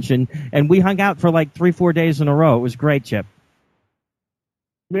convention, and we hung out for like 3-4 days in a row. It was great, Chip.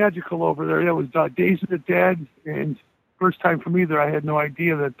 Magical over there. It was Days of the Dead, and first time for me there, I had no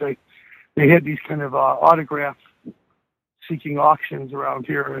idea that they had these kind of autograph-seeking auctions around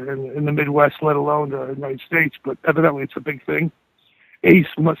here in the Midwest, let alone the United States. But evidently, it's a big thing. Ace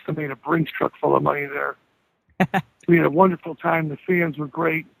must have made a Brinks truck full of money there. We had a wonderful time. The fans were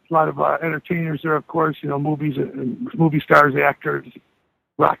great. A lot of entertainers there, of course. You know, movie stars, actors,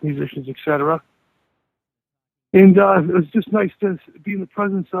 rock musicians, etc. And it was just nice to be in the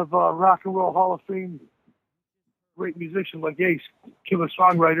presence of Rock and Roll Hall of Fame great musician like Ace, killer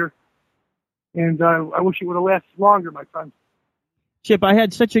songwriter. And I wish it would have lasted longer, my friend. Chip, I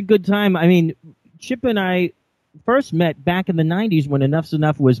had such a good time. I mean, Chip and I first met back in the 90s when Enough's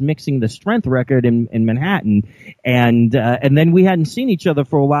Enough was mixing the Strength record in Manhattan. And then we hadn't seen each other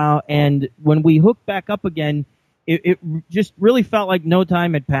for a while. And when we hooked back up again, it just really felt like no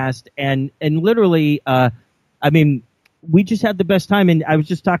time had passed. And literally, I mean, we just had the best time. And I was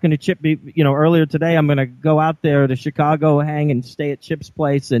just talking to Chip, earlier today. I'm going to go out there to Chicago, hang and stay at Chip's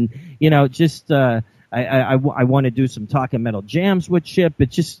place. And, just I want to do some Talking Metal jams with Chip.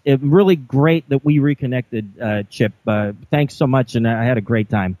 It's just really great that we reconnected, Chip. Thanks so much, and I had a great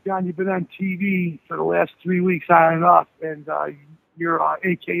time. John, you've been on TV for the last 3 weeks on and off, and your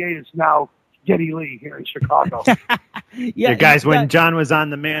AKA is now Geddy Lee here in Chicago. Yeah, guys, when John was on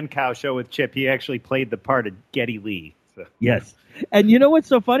the Man Cow show with Chip, he actually played the part of Geddy Lee. So. Yes. And you know what's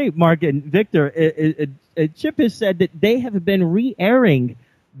so funny, Mark and Victor? Chip has said that they have been re-airing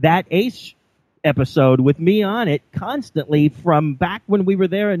that Ace episode with me on it constantly from back when we were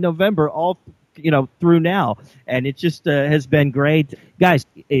there in November, all through now, and it just has been great. Guys,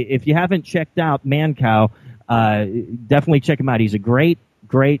 if you haven't checked out Man Cow, definitely check him out. He's a great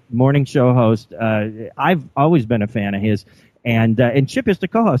morning show host. I've always been a fan of his, and Chip is the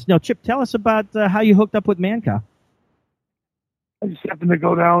co-host. Now, Chip, tell us about how you hooked up with Man Cow. I just happened to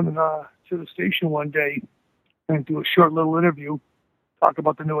go down to the station one day and do a short little interview, talk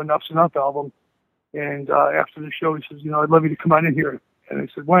about the new Enough's Enough album. And after the show, he says, I'd love you to come on in here. And I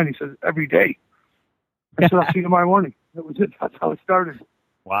said, when? He said, every day. I said, I'll see you tomorrow morning. That was it. That's how it started.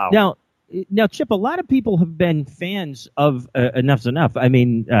 Wow. Now, Chip, a lot of people have been fans of Enough's Enough. I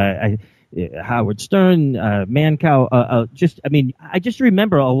mean, Howard Stern, Man Cow. I just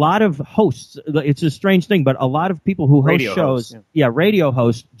remember a lot of hosts. It's a strange thing, but a lot of people who host Radio shows, hosts, radio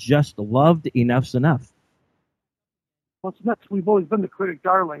hosts, just loved Enough's Enough. Well, it's nuts. We've always been the critic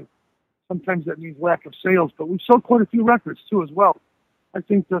darling. Sometimes that means lack of sales, but we've sold quite a few records, too, as well. I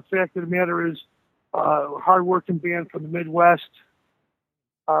think the fact of the matter is a hard-working band from the Midwest.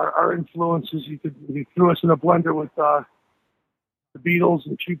 Our influences, you threw us in a blender with the Beatles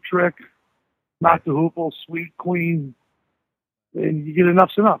and Cheap Trick, Not the Hoople, Sweet Queen, and you get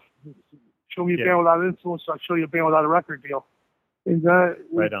Enough's Enough. Show me a band without influence, I'll show you a band without a record deal. And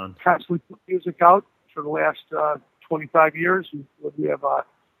we constantly put music out for the last 25 years. We have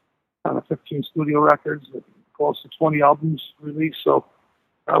 15 studio records, close to 20 albums released. So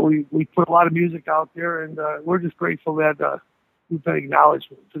we put a lot of music out there, and we're just grateful that we've been acknowledged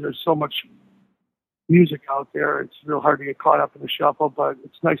because there's so much music out there. It's real hard to get caught up in the shuffle, but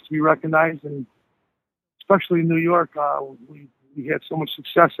it's nice to be recognized, and especially in New York, we had so much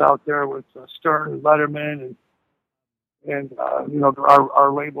success out there with Stern and Letterman, and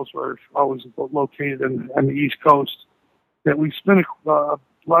our labels were always located on the East Coast. That we spent a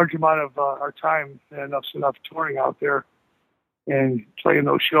large amount of our time and Enough's Enough touring out there and playing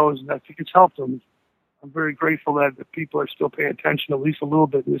those shows, and I think it's helped them. I'm very grateful that the people are still paying attention, at least a little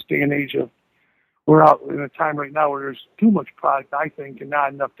bit in this day and age of we're out in a time right now where there's too much product, I think, and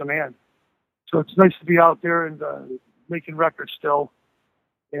not enough demand. So it's nice to be out there and making records still.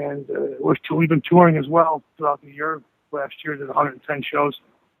 And we've been touring as well throughout the year. Last year did 110 shows.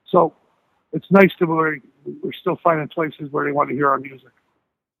 So it's nice to we're still finding places where they want to hear our music.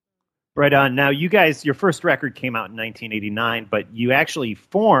 Right on. Now, you guys, your first record came out in 1989, but you actually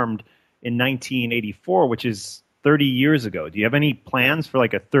formed in 1984, which is 30 years ago. Do you have any plans for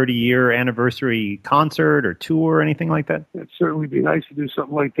like a 30-year anniversary concert or tour or anything like that? It'd certainly be nice to do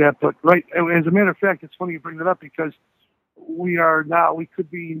something like that. But as a matter of fact, it's funny you bring that up because we could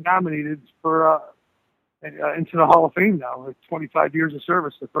be nominated for into the Hall of Fame now. With 25 years of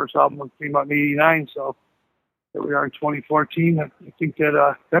service. The first album came out in '89, so here we are in 2014. I think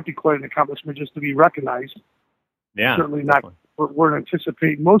that'd be quite an accomplishment just to be recognized. Yeah, certainly definitely. not. We're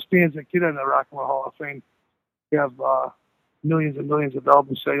anticipating most bands that get in the Rock and Roll Hall of Fame have millions and millions of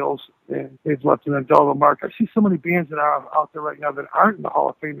album sales, and they've left an indelible mark. I see so many bands that are out there right now that aren't in the Hall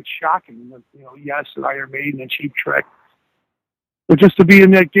of Fame. It's shocking. Yes, and Iron Maiden and Cheap Trick. But just to be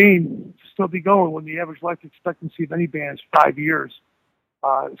in that game, to still be going when the average life expectancy of any band is 5 years,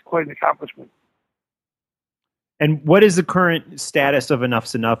 is quite an accomplishment. And what is the current status of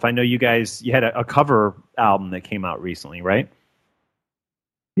Enough's Enough? I know you had a cover album that came out recently, right?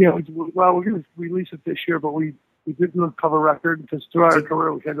 Yeah, we're going to release it this year, but we did do a cover record because throughout our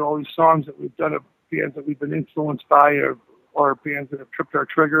career we had all these songs that we've done of bands that we've been influenced by or bands that have tripped our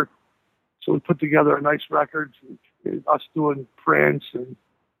trigger. So we put together a nice record, us doing Prince and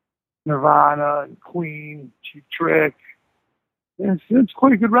Nirvana and Queen, Cheap Trick. And it's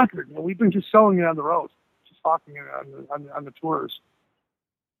quite a good record. We've been just selling it on the road, just talking it on the tours.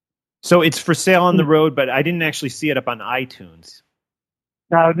 So it's for sale on the road, but I didn't actually see it up on iTunes.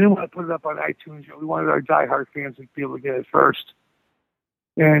 No, I didn't want to put it up on iTunes. We wanted our diehard fans to be able to get it first.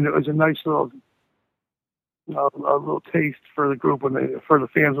 And it was a nice little taste for the group for the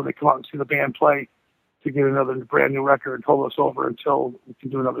fans when they come out and see the band play to get another brand new record and hold us over until we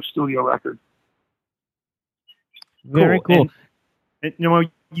can do another studio record. Very cool. And,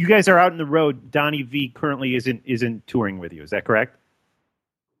 you guys are out on the road. Donnie V currently isn't touring with you. Is that correct?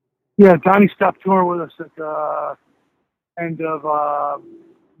 Yeah, Donnie stopped touring with us at the end of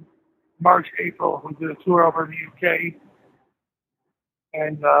March, April. We did a tour over in the UK,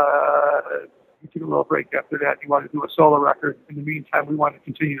 and he took a little break after that. He wanted to do a solo record. In the meantime, we wanted to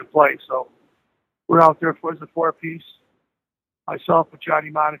continue to play, so we're out there for the four-piece. Myself with Johnny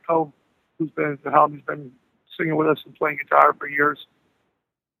Monaco, who's been at the helm. He's been singing with us and playing guitar for years,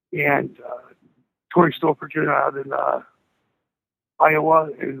 and Corey Stouffer out in Iowa,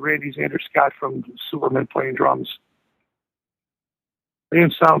 and Randy Xander Scott from Superman playing drums. The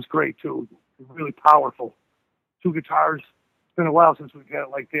band sounds great too, really powerful. Two guitars. It's been a while since we've had it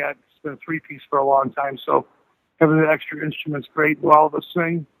like that. It's been a three-piece for a long time, so having the extra instruments great. All of us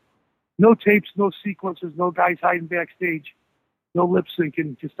sing. No tapes, no sequences, no guys hiding backstage, no lip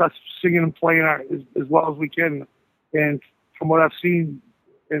syncing, just us singing and playing as well as we can. And from what I've seen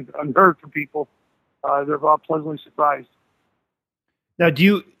and heard from people, they're all pleasantly surprised. Now,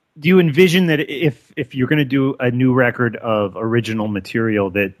 do you envision that if you're going to do a new record of original material,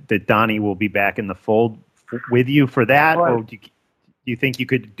 that Donnie will be back in the fold with you for that, or do you think you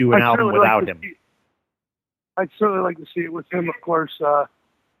could do an album without him? I'd certainly like to see it with him, of course.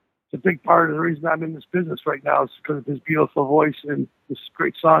 It's a big part of the reason I'm in this business right now is because of his beautiful voice and his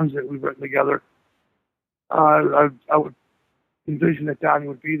great songs that we've written together. I would envision that Donnie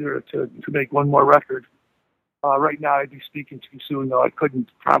would be there to make one more record. Right now, I'd be speaking too soon, though. I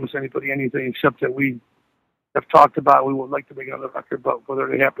couldn't promise anybody anything except that we have talked about we would like to make another record, but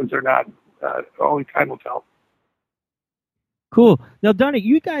whether it happens or not, only time will tell. Cool. Now, Donnie,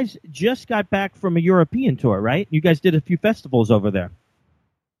 you guys just got back from a European tour, right? You guys did a few festivals over there.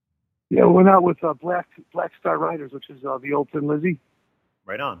 Yeah, we went out with Black Star Riders, which is the old Thin Lizzy.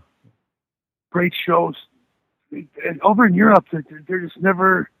 Right on. Great shows. And over in Europe, they're just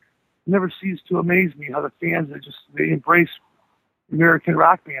never cease to amaze me how the fans they embrace American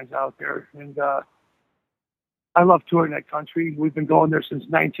rock bands out there. And I love touring that country. We've been going there since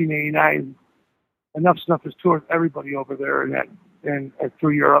 1989. Enough Snuff has toured everybody over there and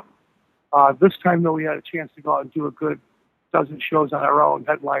through Europe. This time, though, we had a chance to go out and do a good dozen shows on our own,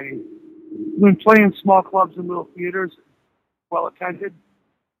 headlining. We've been playing small clubs and little theaters, well attended,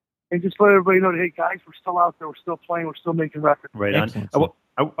 and just let everybody know that, hey, guys, we're still out there, we're still playing, we're still making records. Right on.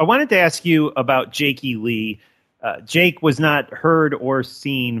 I wanted to ask you about Jake E. Lee. Jake was not heard or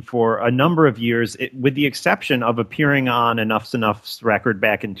seen for a number of years, with the exception of appearing on Enough's Enough's record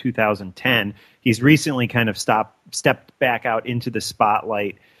back in 2010. He's recently kind of stepped back out into the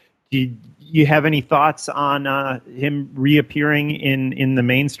spotlight. Do you have any thoughts on him reappearing in the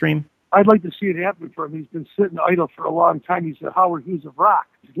mainstream? I'd like to see it happen for him. He's been sitting idle for a long time. He's the Howard Hughes of rock.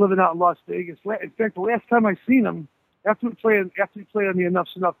 He's living out in Las Vegas. In fact, the last time I seen him, after we played on the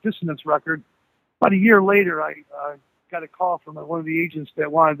Enough's Enough Dissonance record, about a year later, I got a call from one of the agents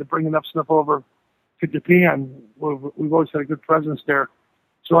that wanted to bring Enough's Enough over to Japan. We've always had a good presence there.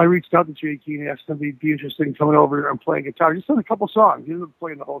 So I reached out to Jakey and asked him if he'd be interested in coming over there and playing guitar. Just on a couple songs. He didn't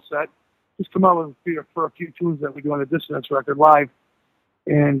play the whole set. Just come out for a few tunes that we do on the Dissonance record live.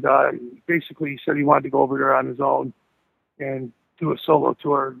 And basically he said he wanted to go over there on his own and do a solo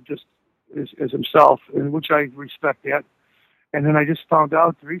tour just as himself, and which I respect that. And then I just found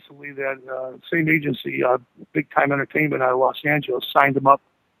out recently that same agency, Big Time Entertainment out of Los Angeles, signed him up.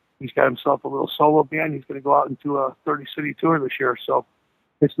 He's got himself a little solo band. He's going to go out and do a 30-city tour this year. So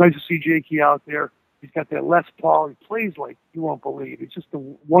it's nice to see Jakey out there. He's got that Les Paul. He plays like you won't believe. He's just a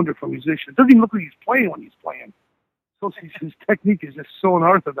wonderful musician. It doesn't even look like he's playing when he's playing. So his technique is just so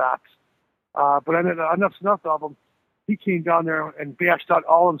unorthodox. But on the Enough's Enough album, he came down there and bashed out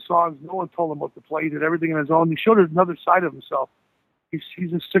all of the songs. No one told him what to play. He did everything on his own. He showed another side of himself.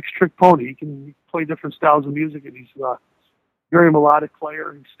 He's a six-trick pony. He can play different styles of music, and he's a very melodic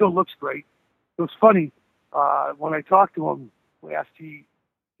player. He still looks great. It was funny. When I talked to him last, he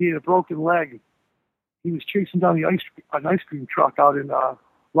had a broken leg. He was chasing down an ice cream truck out in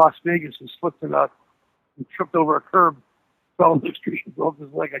Las Vegas and slipped and tripped over a curb, fell in the street and broke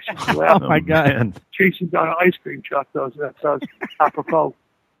his leg. I shouldn't be laughing. Oh, my God. Chasing down an ice cream truck, that's apropos.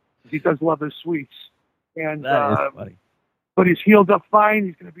 He does love his sweets. And, That is funny. But he's healed up fine.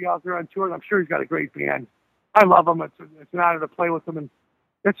 He's going to be out there on tour, and I'm sure he's got a great band. I love him. It's an honor to play with him. And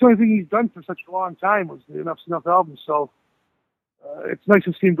that's the only thing he's done for such a long time was the Enough's Enough album. So it's nice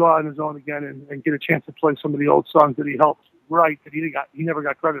to see him go out on his own again and get a chance to play some of the old songs that he helped write that he never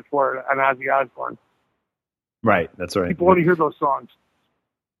got credit for on Ozzy Osbourne. Right, that's right. People want to hear those songs.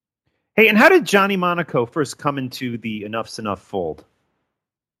 Hey, and how did Johnny Monaco first come into the Enough's Enough fold?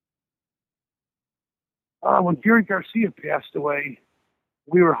 When Gary Garcia passed away,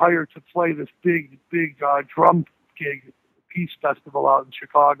 we were hired to play this big drum gig, Peace Festival out in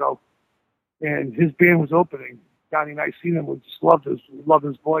Chicago. and his band was opening. Donnie and I seen him. We just loved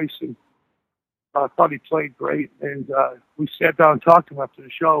his voice, and thought he played great. And we sat down and talked to him after the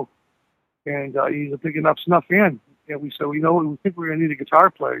show, and he's a big Enough Snuff fan. And we said, well, you know what, we think we're going to need a guitar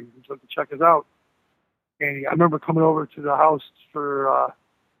player. He'd like to check us out. And I remember coming over to the house for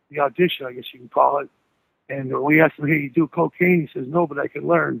the audition, I guess you can call it. And we asked him, hey, you do cocaine? He says, no, but I can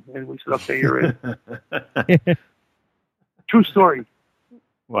learn. And we said, okay, you're in. True story.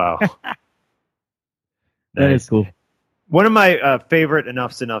 Wow. That is cool. One of my favorite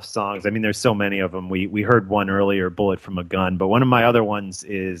Enough's Enough songs, I mean, there's so many of them. We heard one earlier, Bullet from a Gun, but one of my other ones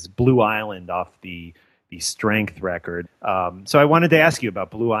is Blue Island off the Strength record. So I wanted to ask you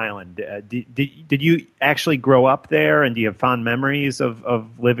about Blue Island. Did you actually grow up there, and do you have fond memories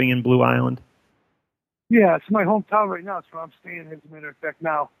of living in Blue Island? Yeah, it's my hometown right now. It's where I'm staying, as a matter of fact,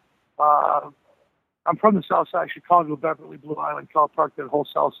 now. I'm from the south side of Chicago, Beverly, Blue Island, Cal Park, that whole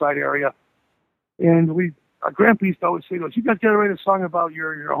south side area. And our grandpa used to always say to us, you guys got to write a song about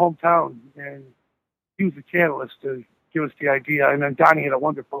your hometown. And he was the catalyst to give us the idea. And then Donnie had a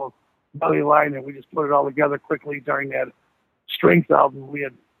wonderful melody line, and we just put it all together quickly during that Strength album. We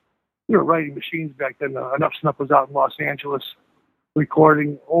were writing machines back then. Enough Snuff was out in Los Angeles,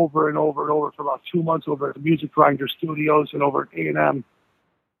 recording over and over and over for about 2 months over at the Music Grinder Studios and over at A&M.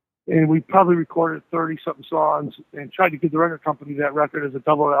 And we probably recorded 30-something songs and tried to give the record company that record as a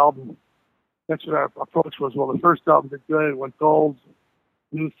double album. That's what our approach was. Well, the first album did good. It went gold.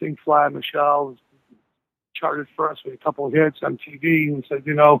 New Thing, Fly, Michelle was charted for us with a couple of hits on TV. And we said,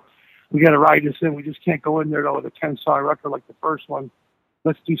 you know, we got to ride this in. We just can't go in there, though, with a 10-song record like the first one.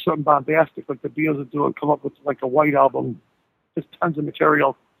 Let's do something bombastic like the Beatles would do and come up with like a white album, just tons of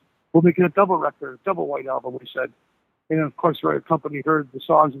material. We'll make it a double record, a double white album, we said. And of course, the record company heard the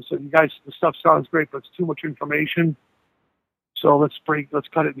songs and said, you guys, the stuff sounds great, but it's too much information. So let's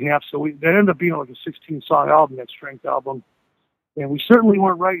cut it in half. So that ended up being like a 16-song album, that Strength album. And we certainly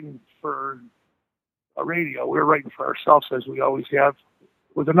weren't writing for a radio. We were writing for ourselves, as we always have.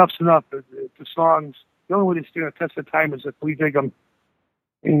 With Enough's Enough, the songs, the only way they stand a test of time is if we dig them.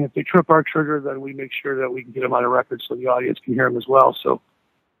 And if they trip our trigger, then we make sure that we can get them on a record so the audience can hear them as well. So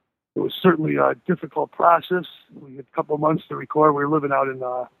it was certainly a difficult process. We had a couple of months to record. We were living out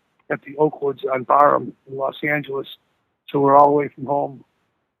at the Oakwoods on Barham in Los Angeles. So we're all the way from home.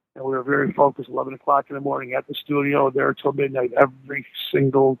 And we were very focused, 11 o'clock in the morning at the studio, there till midnight every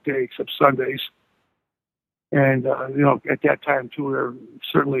single day except Sundays. And, at that time, too, we were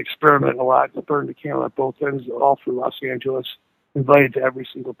certainly experimenting a lot, burned the candle at both ends all through Los Angeles, invited to every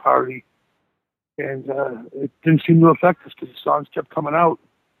single party. And it didn't seem to affect us because the songs kept coming out.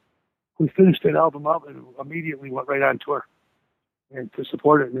 We finished that album up and immediately went right on tour and to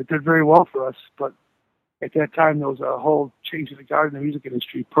support it. And it did very well for us. But at that time, there was a whole change of the guard in the music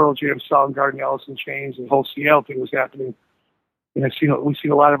industry. Pearl Jam, Soundgarden, Alice in Chains, and the whole Seattle thing was happening. And we've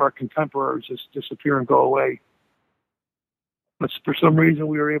seen a lot of our contemporaries just disappear and go away. But for some reason,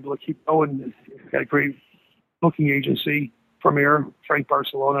 we were able to keep going. We had a great booking agency, Premier, Frank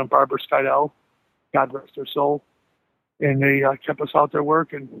Barcelona and Barbara Skydell, God rest their soul. And they kept us out there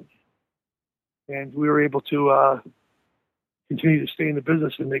working. And we were able to continue to stay in the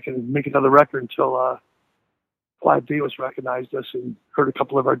business and make another record until Clive Davis recognized us and heard a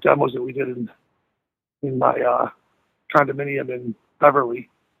couple of our demos that we did in my condominium in Beverly,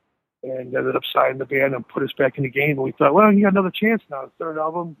 and ended up signing the band and put us back in the game. And we thought, well, you got another chance now. Third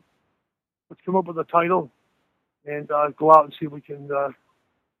album, let's come up with a title and go out and see if we can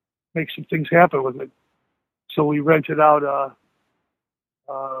make some things happen with it. So we rented out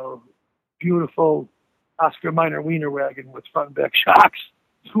a beautiful Oscar Mayer Wiener wagon with front and back shocks,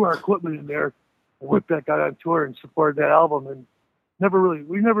 threw our equipment in there, and went back out on tour and supported that album. And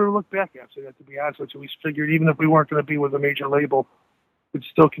we never looked back after that, to be honest with you. We figured even if we weren't going to be with a major label, we'd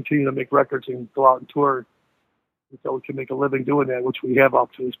still continue to make records and go out and tour until we can make a living doing that, which we have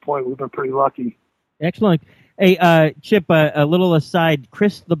up to this point. We've been pretty lucky. Excellent. Hey, Chip, a little aside.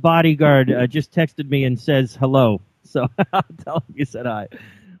 Chris the bodyguard just texted me and says hello. So I'll tell him you said hi.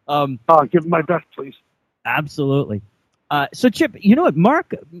 Give him my best, please. Absolutely. So, Chip, you know what?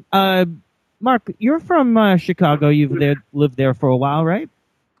 Mark, you're from Chicago. You've lived there for a while, right?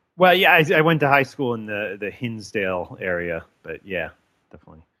 Well, yeah, I went to high school in the Hinsdale area, but yeah,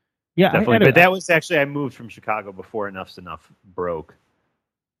 definitely. Yeah, definitely. But that was actually, I moved from Chicago before Enough's Enough broke.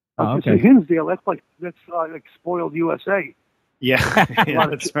 Oh, okay. Hinsdale, that's like spoiled USA. Yeah, yeah,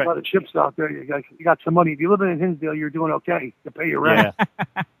 that's right. A lot of chips out there. You got some money. If you live in Hinsdale, you're doing okay. You pay your rent.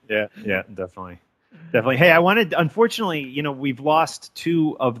 Yeah, definitely. Hey, unfortunately, we've lost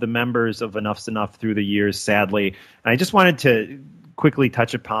two of the members of Enough's Enough through the years, sadly. And I just wanted to quickly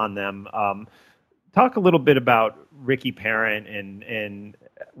touch upon them. Talk a little bit about Ricky Parent and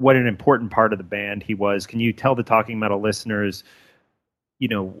what an important part of the band he was. Can you tell the Talking Metal listeners,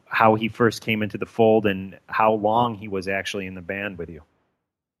 how he first came into the fold and how long he was actually in the band with you?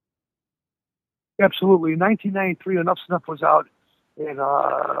 Absolutely. In 1993, Enough Snuff was out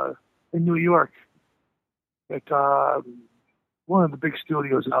in New York at one of the big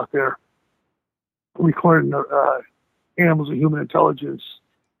studios out there, recording Animals of Human Intelligence.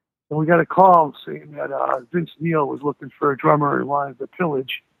 And we got a call saying that Vince Neil was looking for a drummer and wanted to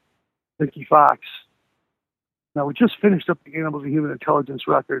pillage Mickey Fox. Now, we just finished up the Animals of Human Intelligence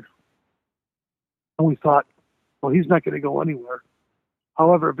record, and we thought, well, he's not going to go anywhere.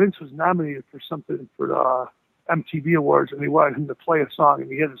 However, Vince was nominated for something for the MTV Awards, and they wanted him to play a song, and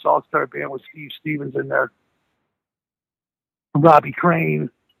he had this all-star band with Steve Stevens in there, Robbie Crane,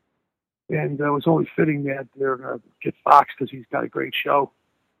 and it was only fitting that they're going to get Fox because he's got a great show.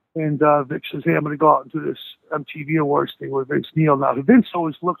 And Vic says, hey, I'm going to go out and do this MTV Awards thing with Vince Neil. Now,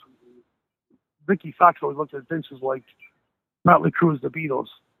 Vicky Fox always looked at Vince as like Motley Crue's the Beatles,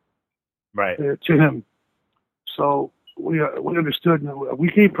 right? To him. So we understood, and we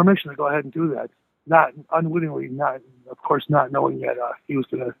gave permission to go ahead and do that. Not unwittingly, of course, not knowing that he was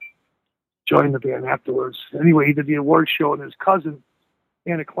going to join the band afterwards. Anyway, he did the award show, and his cousin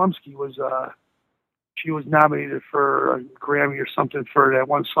Anna Klumsky was nominated for a Grammy or something for that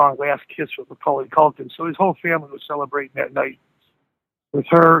one song, "Last Kiss" with Macaulay Culkin. So his whole family was celebrating that night with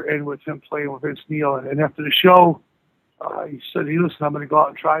her and with him playing with Vince Neil. And after the show, he said, hey, listen, I'm going to go out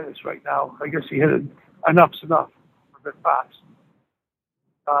and try this right now. I guess he had enough's enough for Vic Fox.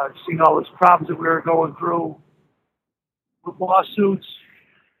 Seeing all these problems that we were going through with lawsuits,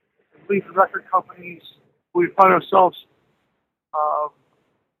 leaving record companies, we found ourselves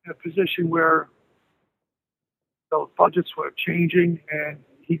in a position where the budgets were changing, and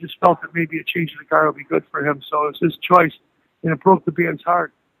he just felt that maybe a change of the guard would be good for him. So it was his choice, and it broke the band's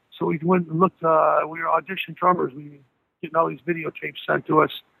heart. So we went and looked. We were audition drummers. We were getting all these videotapes sent to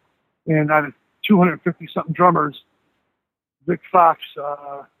us, and out of 250-something drummers, Vic Fox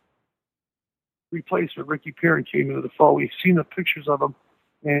replaced with Ricky Parent came into the fold. We've seen the pictures of him,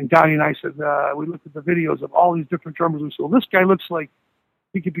 and Donnie and I said, we looked at the videos of all these different drummers. We said, well, this guy looks like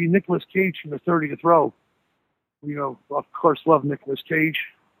he could be Nicolas Cage from the 30th Row. We, of course, love Nicolas Cage,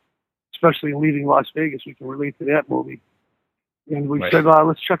 especially in Leaving Las Vegas. We can relate to that movie. And we said,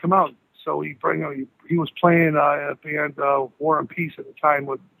 let's check him out. So he was playing in a band, War and Peace at the time,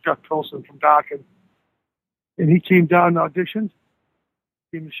 with Jeff Pilson from Dokken. And he came down and auditioned.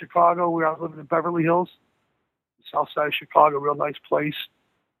 Came to Chicago. We were living in Beverly Hills, south side of Chicago, real nice place.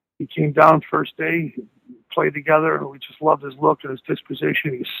 He came down first day, played together, and we just loved his look and his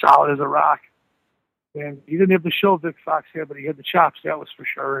disposition. He was solid as a rock. And he didn't have the show Vic Fox had, but he had the chops, that was for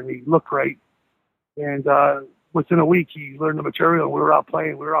sure, and he looked great. And within a week, he learned the material, and we were out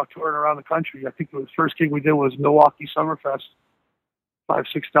playing. We were out touring around the country. I think the first gig we did was Milwaukee Summerfest,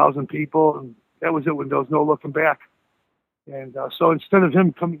 5,000-6,000 people, and that was it when there was no looking back. And so instead of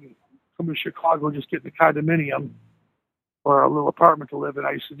him coming to Chicago and just getting a condominium or a little apartment to live in,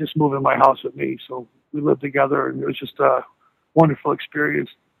 I used to just move in my house with me. So we lived together, and it was just a wonderful experience.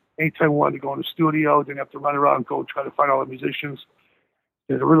 Anytime we wanted to go in the studio, didn't have to run around and go try to find all the musicians.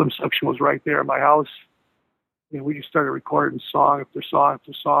 And the rhythm section was right there in my house. And we just started recording song after song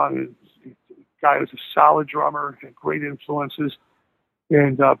after song. And the guy was a solid drummer, had great influences,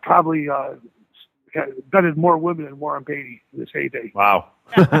 and probably vetted more women than Warren Beatty in his heyday. Wow.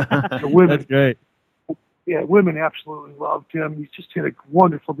 The women, That's great. Yeah, women absolutely loved him. He just had a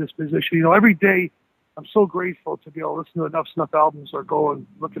wonderful disposition. Every day I'm so grateful to be able to listen to Enough Snuff albums or go and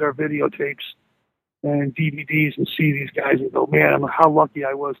look at our videotapes and DVDs and see these guys and go, man, how lucky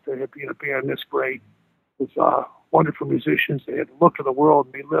I was to be in a band this great with wonderful musicians. They had the look of the world,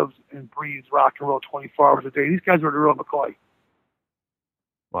 and they lived and breathed rock and roll 24 hours a day. These guys were the real McCoy.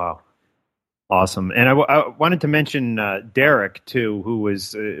 Wow. Awesome. And I wanted to mention Derek, too, who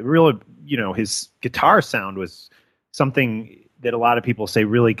was really, his guitar sound was something that a lot of people say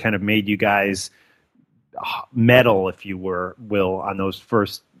really kind of made you guys metal, if you will, on those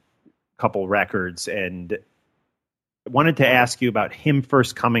first couple records. And I wanted to ask you about him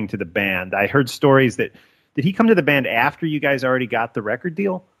first coming to the band. I heard stories did he come to the band after you guys already got the record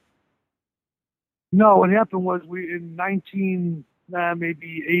deal? No, what happened was in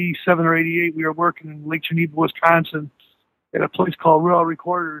maybe 87 or 88, we were working in Lake Geneva, Wisconsin at a place called Real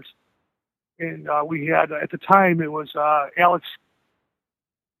Recorders. And we had, at the time, it was Alex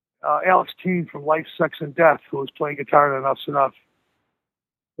Kane from Life, Sex, and Death, who was playing guitar in Enough's Enough.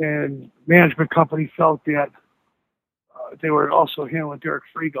 And management company felt that they were also handling Derek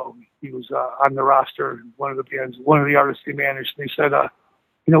Frigo. He was on the roster, one of the bands, one of the artists they managed. And they said,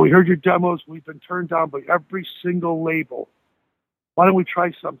 we heard your demos. We've been turned down by every single label. Why don't we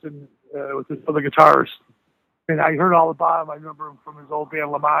try something with this other guitarist? And I heard all about him. I remember him from his old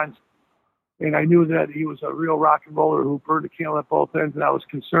band, Le Mans. And I knew that he was a real rock and roller who burned a candle at both ends. And I was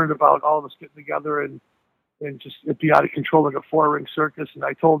concerned about all of us getting together and just it'd be out of control like a four-ring circus. And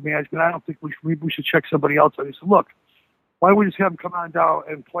I told management, I don't think we should check somebody else out. He said, look, why don't we just have him come on down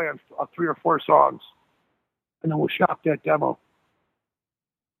and play on 3 or 4 songs, and then we'll shop that demo.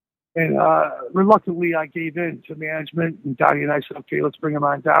 And reluctantly, I gave in to management, and Donnie and I said, okay, let's bring him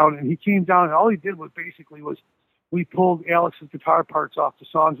on down. And he came down, and all he did was basically we pulled Alex's guitar parts off the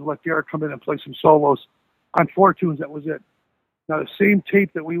songs and let Derek come in and play some solos on 4 tunes. That was it. Now, the same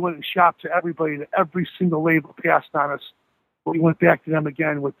tape that we went and shopped to everybody, that every single label passed on us, we went back to them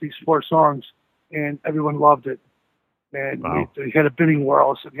again with these 4 songs, and everyone loved it. And wow. we had a bidding war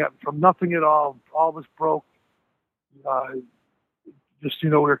all of a sudden. From nothing at all was broke. We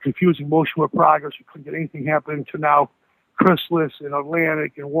were confusing motion with progress. We couldn't get anything happening to now. Chrysalis and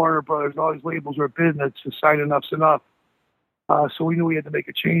Atlantic and Warner Brothers, all these labels were bidding. It's a sign enough's enough. So we knew we had to make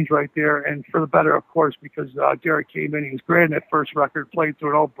a change right there, and for the better, of course, because Derek came in. He was great in that first record, played through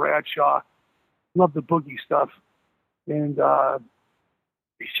an old Bradshaw. Loved the boogie stuff. And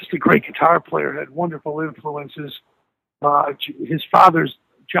he's just a great guitar player, had wonderful influences. His father's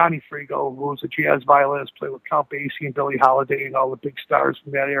Johnny Frigo, who was a jazz violinist, played with Count Basie and Billie Holiday and all the big stars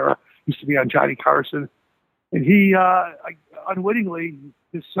from that era. Used to be on Johnny Carson. And he, unwittingly,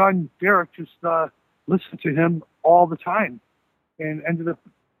 his son, Derek, just listened to him all the time and ended up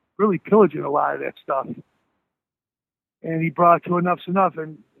really pillaging a lot of that stuff. And he brought it to Enough's Enough.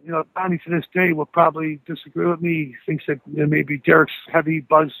 And, Donnie to this day will probably disagree with me. He thinks that maybe Derek's heavy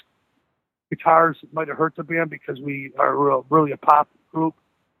buzz guitars might have hurt the band because we are really a pop group.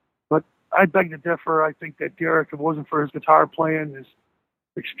 But I beg to differ. I think that Derek, if it wasn't for his guitar playing, his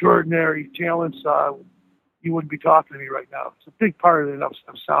extraordinary talents, you wouldn't be talking to me right now. It's a big part of the Enough's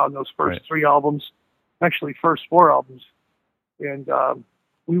Enough sound, those first 3 albums, actually first 4 albums. And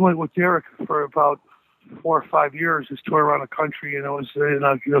we went with Derek for about 4 or 5 years, his tour around the country, and it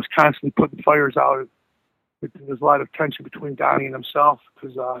was constantly putting fires out. There's a lot of tension between Donnie and himself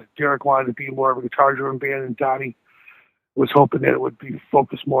because Derek wanted to be more of a guitar-driven band, and Donnie was hoping that it would be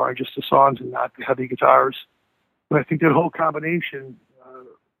focused more on just the songs and not the heavy guitars. But I think that whole combination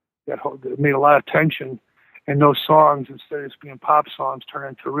that made a lot of tension, and those songs, instead of just being pop songs,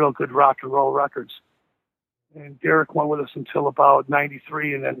 turned into real good rock and roll records. And Derek went with us until about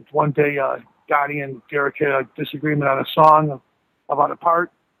 93, and then one day Donnie and Derek had a disagreement on a song about a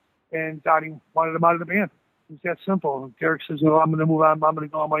part, and Donnie wanted him out of the band. It's that simple. And Derek says, I'm going to move on. I'm going to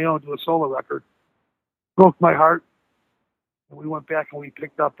go on my own, do a solo record. Broke my heart. And we went back and we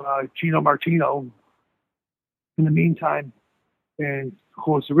picked up Gino Martino in the meantime, and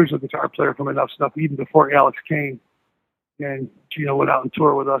who was the original guitar player from Enough's Enough, even before Alex came. And Gino went out and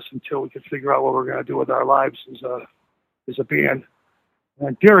toured with us until we could figure out what we're going to do with our lives as a band.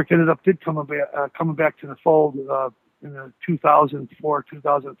 And Derek did coming back to the fold in the 2004,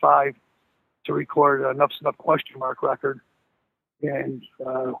 2005 to record Enough's Enough Question Mark record. And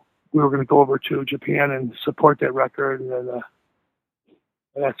we were going to go over to Japan and support that record. And then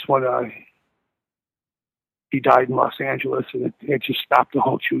that's when he died in Los Angeles, and it just stopped the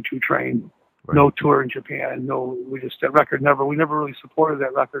whole choo-choo train. Right. No tour in Japan. We never really supported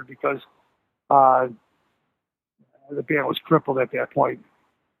that record because the band was crippled at that point.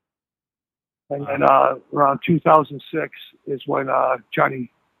 And then around 2006 is when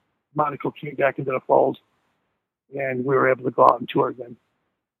Johnny Monaco came back into the fold, and we were able to go out and tour again.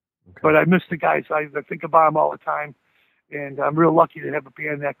 Okay. But I miss the guys. I think about them all the time, and I'm real lucky to have a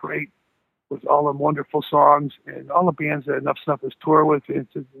band that great with all them wonderful songs and all the bands that Enough's Enough has toured with.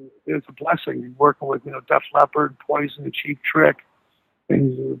 It's a blessing working with Def Leppard, Poison, and Cheap Trick,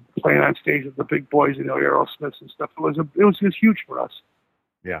 and playing on stage with the big boys, Aerosmith and stuff. It was just huge for us.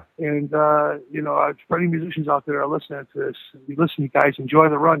 Yeah. And for any musicians out there are listening to this, you listen, you guys, enjoy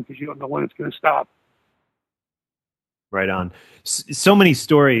the run because you don't know when it's going to stop. Right on. So many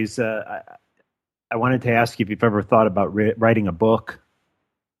stories. I wanted to ask you if you've ever thought about writing a book.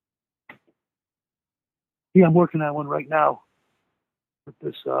 Yeah, I'm working on one right now with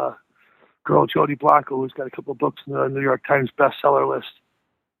this girl, Jody Blanco, who's got a couple of books in the New York Times bestseller list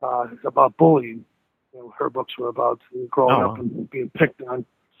about bullying. Her books were about growing up and being picked on.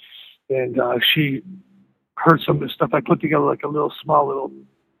 And she heard some of the stuff I put together, like a little small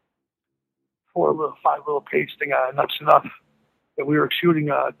 5 page thing on Enough's Enough. And we were shooting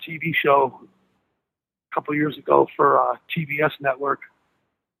a TV show couple of years ago for TBS Network,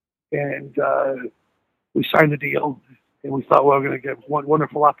 and we signed the deal, and we thought we were going to get one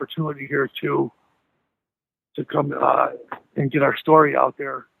wonderful opportunity here to come and get our story out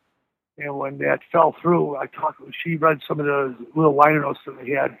there. And when that fell through, she read some of the little liner notes that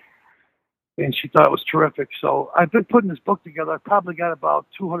we had, and she thought it was terrific. So I've been putting this book together. I've probably got about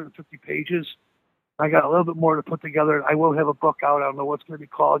 250 pages. I got a little bit more to put together. I will have a book out. I don't know what's going to be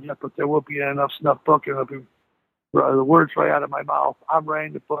called yet, but there will be an Enough Snuff book, and it'll be the words right out of my mouth. I'm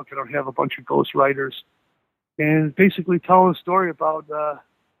writing the book. I don't have a bunch of ghost writers. And basically telling a story about the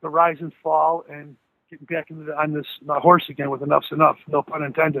rise and fall and getting back on this horse again with Enough's Enough, no pun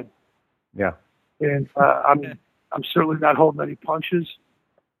intended. Yeah. And I'm certainly not holding any punches.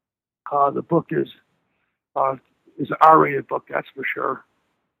 The book is an R-rated book, that's for sure.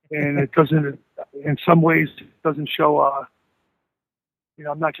 And it doesn't, in some ways, it doesn't show,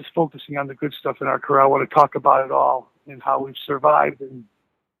 I'm not just focusing on the good stuff in our career. I want to talk about it all and how we've survived and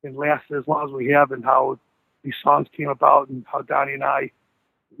lasted as long as we have, and how these songs came about, and how Donnie and I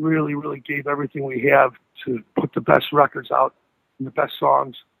really, really gave everything we have to put the best records out and the best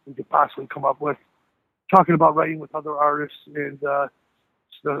songs we could possibly come up with. Talking about writing with other artists and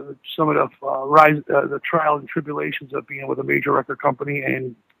some of the trials and tribulations of being with a major record company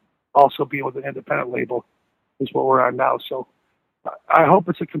and also being with an independent label is what we're on now. So I hope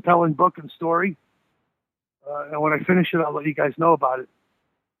it's a compelling book and story. And when I finish it, I'll let you guys know about it.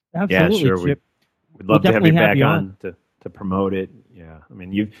 Absolutely, yeah, sure. Chip. We'd love to have you back on to promote it. Yeah, I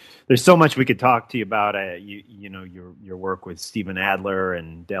mean, there's so much we could talk to you about. Your work with Steven Adler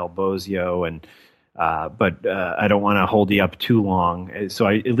and Del Bozio, and but I don't want to hold you up too long. So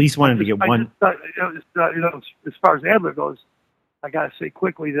I at least wanted to get one. As far as Adler goes, I got to say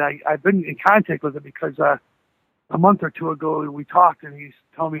quickly that I've been in contact with him because a month or two ago we talked, and he's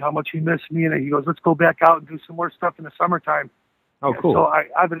telling me how much he missed me, and he goes, "Let's go back out and do some more stuff in the summertime." Oh, cool. So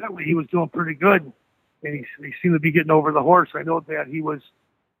evidently he was doing pretty good, and he seemed to be getting over the horse. I know that he was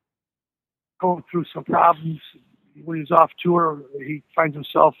going through some problems when he was off tour. He finds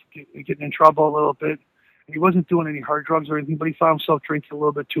himself getting in trouble a little bit. He wasn't doing any hard drugs or anything, but he found himself drinking a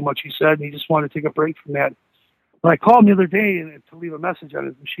little bit too much, he said, and he just wanted to take a break from that. But I called him the other day to leave a message on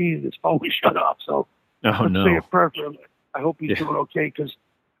his machine, and his phone was shut off. So let's say a prayer for him. I hope he's doing okay, because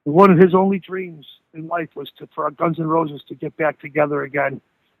one of his only dreams in life was for Guns N' Roses to get back together again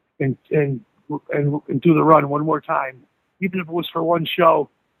and do the run one more time, even if it was for one show.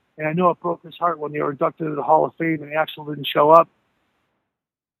 And I know it broke his heart when they were inducted into the Hall of Fame and Axl didn't show up.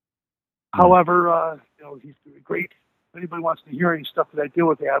 However, he's great. If anybody wants to hear any stuff that I do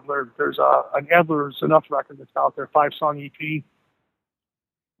with Adler, there's an Adler's Enough record that's out there, 5-song EP.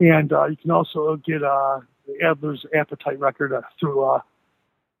 And you can also get Adler's Appetite record through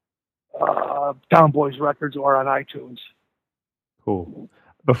Down Boys Records or on iTunes. Cool.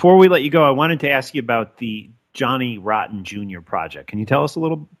 Before we let you go, I wanted to ask you about the Johnny Rotten Jr. project. Can you tell us a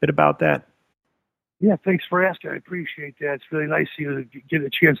little bit about that? Yeah, thanks for asking. I appreciate that. It's really nice of you to get a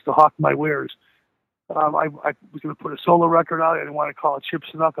chance to hawk my wares. I was going to put a solo record out. I didn't want to call it Chips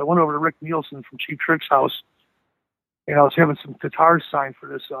Enough. I went over to Rick Nielsen from Cheap Trick's house, and I was having some guitars signed for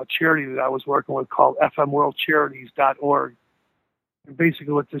this charity that I was working with called fmworldcharities.org. And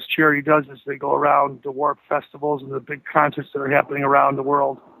basically what this charity does is they go around the Warp festivals and the big concerts that are happening around the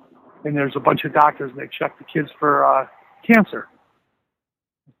world. And there's a bunch of doctors, and they check the kids for cancer.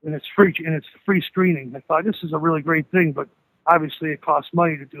 And it's free screening. I thought, this is a really great thing, but obviously it costs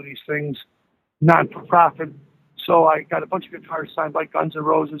money to do these things, non-for-profit. So I got a bunch of guitars signed by Guns N'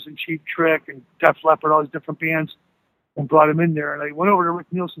 Roses and Cheap Trick and Def Leppard, all these different bands, and brought them in there. And I went over to Rick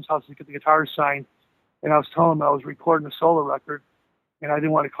Nielsen's house to get the guitars signed, and I was telling him I was recording a solo record, and I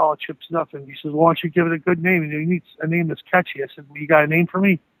didn't want to call it Chips Enough. And he says, well, why don't you give it a good name? And he needs a name that's catchy. I said, well, you got a name for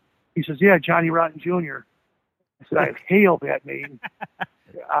me? He says, yeah, Johnny Rotten Jr. I said, I hail that name.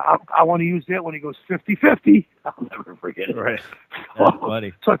 I want to use that when he goes 50-50. I'll never forget it. Right. That's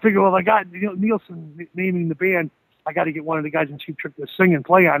funny. So I figured, well, I got Nielsen naming the band. I got to get one of the guys in Cheap Trick to sing and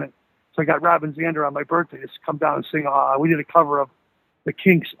play on it. So I got Robin Zander on my birthday to come down and sing. We did a cover of the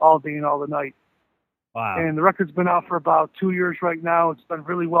Kinks, All Day and All the Night. Wow. And the record's been out for about 2 years right now. It's done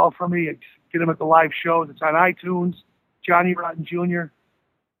really well for me. I get them at the live shows. It's on iTunes, Johnny Rotten Jr.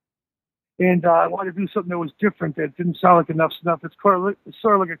 And I wanted to do something that was different, that didn't sound like Enough Snuff. It's sort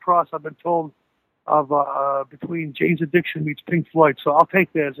of like a cross, I've been told, of between Jane's Addiction meets Pink Floyd. So I'll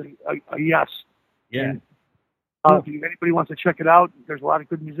take that as a yes. Yeah. And, if anybody wants to check it out, there's a lot of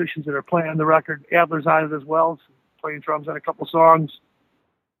good musicians that are playing on the record. Adler's on it as well, playing drums on a couple songs.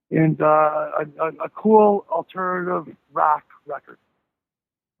 And a cool alternative rock record.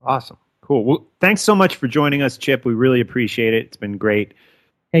 Awesome. Cool. Well, thanks so much for joining us, Chip. We really appreciate it. It's been great.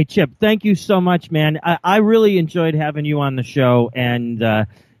 Hey, Chip, thank you so much, man. I really enjoyed having you on the show, and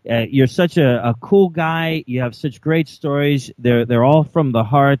you're such a cool guy. You have such great stories. They're all from the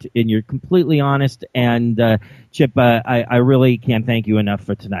heart, and you're completely honest. And, Chip, I really can't thank you enough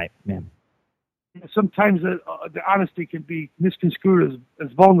for tonight, man. Sometimes the honesty can be misconstrued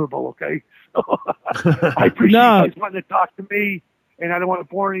as vulnerable, okay? I appreciate you guys wanting to talk to me, and I don't want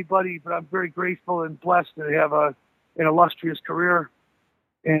to bore anybody, but I'm very grateful and blessed to have an illustrious career.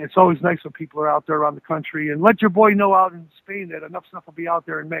 And it's always nice when people are out there around the country. And let your boy know out in Spain that enough stuff will be out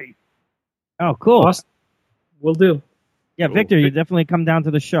there in May. Oh, cool. Awesome. Will do. Yeah, Cool. Victor, you definitely come down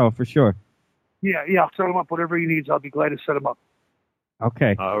to the show for sure. Yeah, I'll set him up. Whatever he needs, I'll be glad to set him up.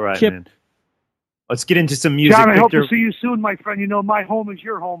 Okay. All right, Chip. man. Let's get into some music. John, I hope Victor. to see you soon, my friend. You know, my home is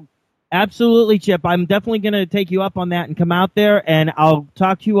your home. Absolutely, Chip. I'm definitely going to take you up on that and come out there, and I'll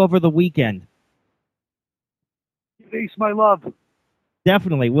talk to you over the weekend. Peace, my love.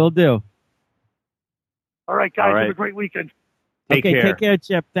 Definitely, will do. All right, guys. All right. Have a great weekend. Take Okay, care. take care,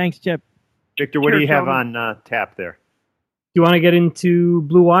 Chip. Thanks, Chip. Victor, what do Cheers, you have gentlemen. on tap there? You want to get into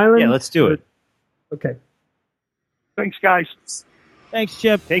Blue Island? Yeah, let's do it. Okay. Thanks, guys. Thanks,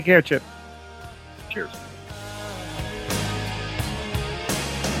 Chip. Take care, Chip. Cheers.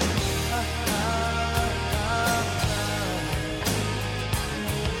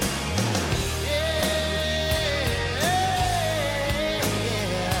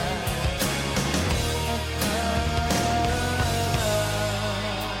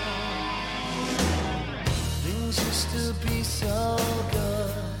 Things used to be so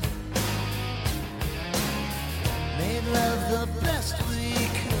good. Made love the best we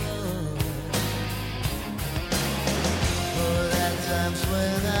could.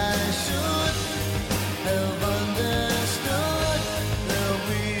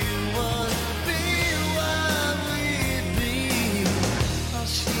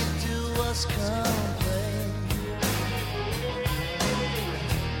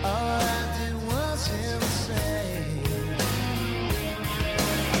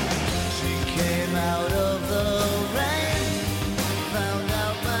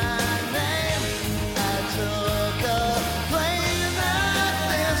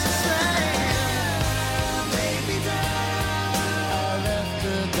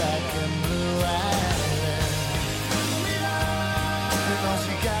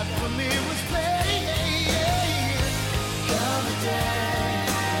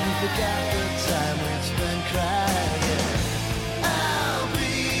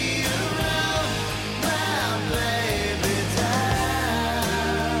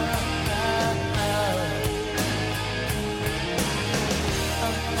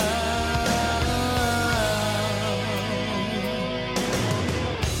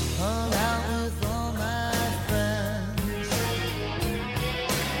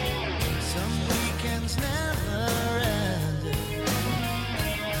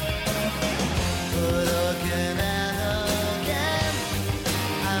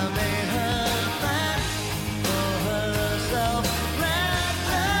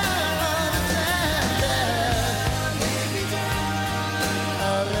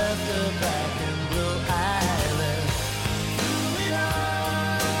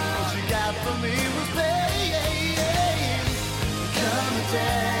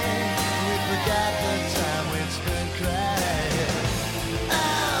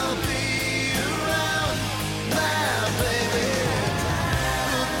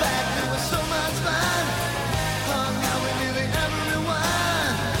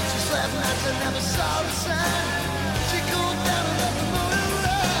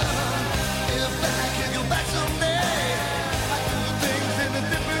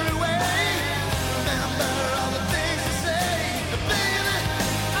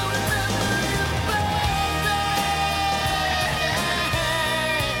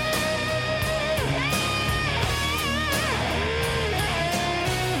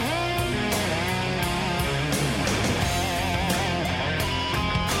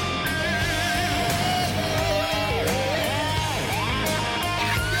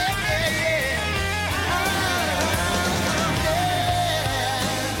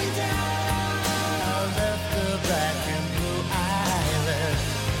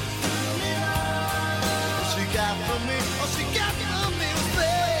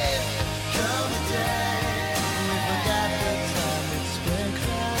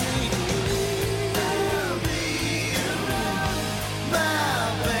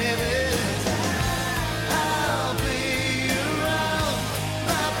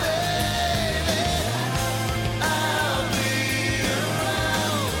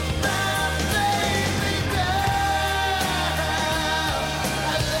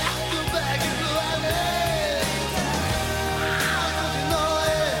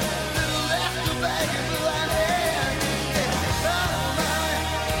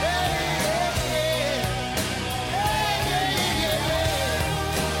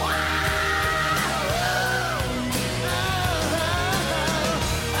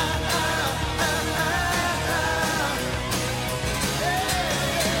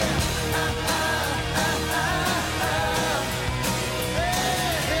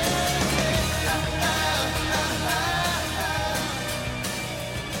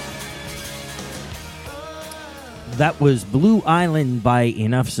 That was Blue Island by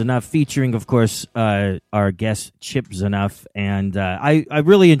Enough's Enough, featuring, of course, our guest Chip Z'Nuff. And I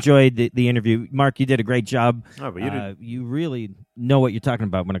really enjoyed the interview. Mark, you did a great job. Oh, but you did. You really know what you're talking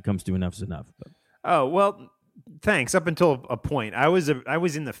about when it comes to Enough's Enough. But. Oh, well, thanks. Up until a point, I was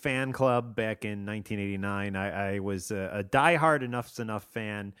in the fan club back in 1989. I was a diehard Enough's Enough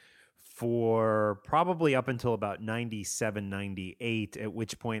fan for probably up until about 97, 98, at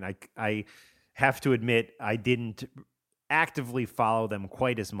which point I have to admit I didn't actively follow them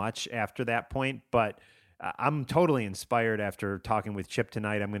quite as much after that point, but I'm totally inspired after talking with Chip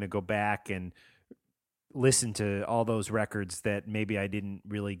tonight. I'm going to go back and listen to all those records that maybe I didn't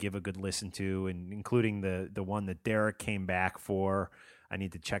really give a good listen to, and including the one that Derek came back for. I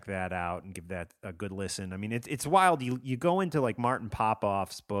need to check that out and give that a good listen. I mean, it's wild. You go into like Martin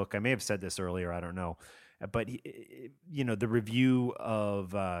Popoff's book. I may have said this earlier. I don't know. But, the review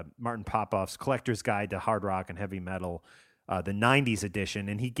of Martin Popoff's Collector's Guide to Hard Rock and Heavy Metal, the 90s edition,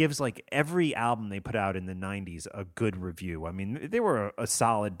 and he gives like every album they put out in the 90s a good review. I mean, they were a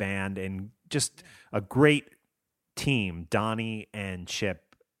solid band and just a great team, Donnie and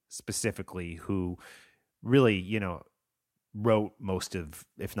Chip specifically, who really, wrote most of,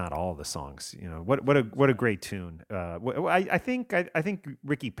 if not all, the songs. What a great tune. I think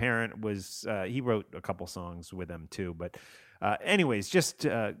Ricky Parent was he wrote a couple songs with them too. But anyways, just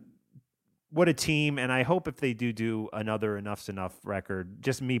what a team. And I hope if they do another Enough's Enough record,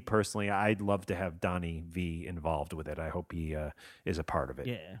 just me personally, I'd love to have Donnie V involved with it. I hope he is a part of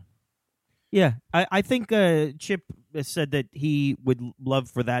it. Yeah, I think Chip said that he would love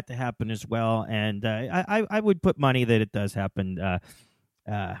for that to happen as well, and I would put money that it does happen.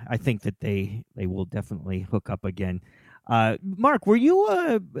 I think that they will definitely hook up again. Mark, were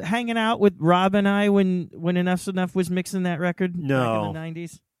you hanging out with Rob and I when Enough's Enough was mixing that record No. back in the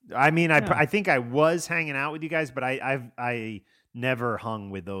 90s? I mean, I think I was hanging out with you guys, but I never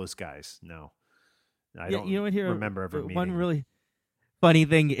hung with those guys. No, I don't remember ever meeting. One really funny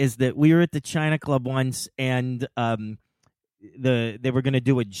thing is that we were at the China Club once, and they were going to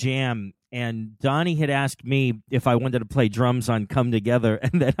do a jam, and Donnie had asked me if I wanted to play drums on "Come Together,"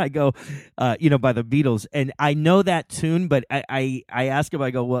 and then I go, by the Beatles, and I know that tune, but I asked him, I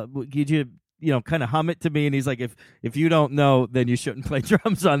go, well, could you kind of hum it to me? And he's like, if you don't know, then you shouldn't play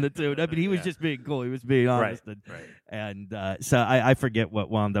drums on the tune. I mean, he was just being cool. He was being honest, and so I forget what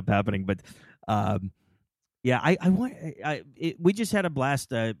wound up happening, but. Yeah, we just had a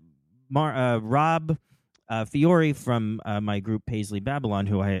blast. Rob Fiore from my group Paisley Babylon,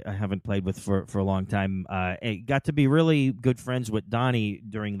 who I haven't played with for a long time, got to be really good friends with Donnie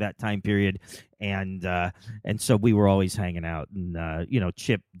during that time period, and so we were always hanging out, and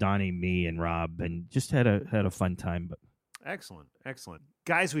Chip, Donnie, me, and Rob, and just had a fun time. But excellent,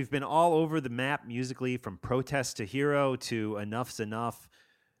 guys, we've been all over the map musically, from Protest to Hero to Enough's Enough.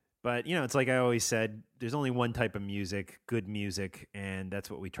 But, it's like I always said, there's only one type of music, good music, and that's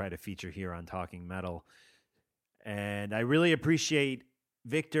what we try to feature here on Talking Metal. And I really appreciate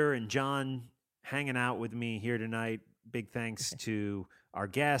Victor and John hanging out with me here tonight. Big thanks to our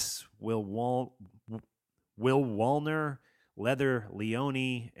guests, Will Wallner, Leather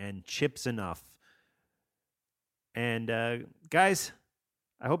Leone, and Chip Z'Nuff. And, guys,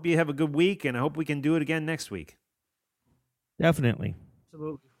 I hope you have a good week, and I hope we can do it again next week. Definitely.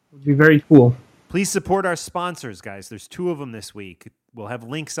 Absolutely. It would be very cool. Please support our sponsors, guys. There's 2 of them this week. We'll have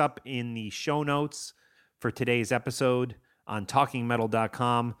links up in the show notes for today's episode on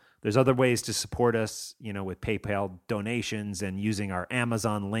talkingmetal.com. There's other ways to support us, with PayPal donations and using our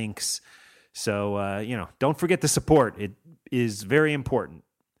Amazon links. So, don't forget to support. It is very important,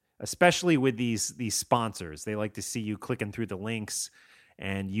 especially with these sponsors. They like to see you clicking through the links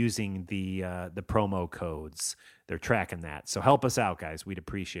and using the promo codes. They're tracking that. So help us out, guys. We'd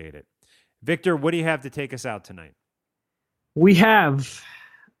appreciate it. Victor, what do you have to take us out tonight? We have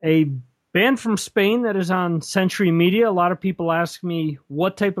a band from Spain that is on Century Media. A lot of people ask me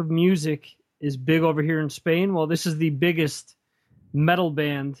what type of music is big over here in Spain. Well, this is the biggest metal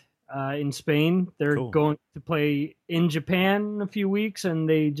band in Spain. They're going to play in Japan in a few weeks, and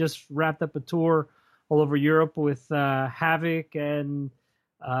they just wrapped up a tour all over Europe with Havoc and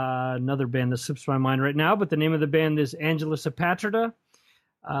another band that slips my mind right now, but the name of the band is Angelus Apatrida.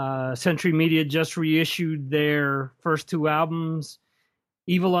 Century Media just reissued their first 2 albums,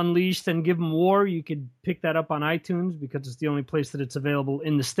 Evil Unleashed and Give 'Em War. You could pick that up on iTunes because it's the only place that it's available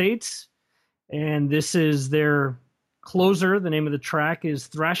in the States. And this is their closer. The name of the track is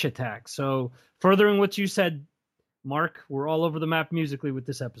Thrash Attack. So furthering what you said, Mark, we're all over the map musically with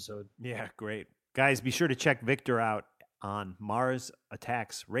this episode. Yeah, great. Guys, be sure to check Victor out on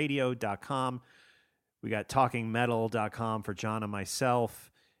MarsAttacksRadio.com. We got talkingmetal.com for John and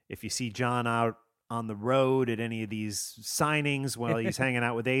myself. If you see John out on the road at any of these signings while he's hanging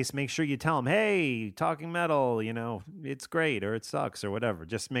out with Ace, make sure you tell him, hey, Talking Metal, it's great or it sucks or whatever.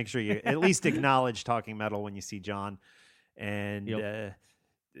 Just make sure you at least acknowledge Talking Metal when you see John. And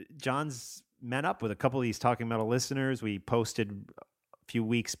John's met up with a couple of these Talking Metal listeners. We posted a few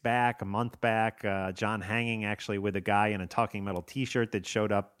weeks back, a month back, John hanging actually with a guy in a Talking Metal T-shirt that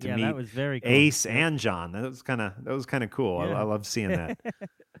showed up to meet that was very cool. Ace and John. That was kind of cool. Yeah. I love seeing that.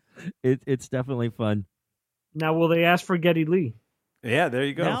 It's definitely fun. Now, will they ask for Geddy Lee? Yeah, there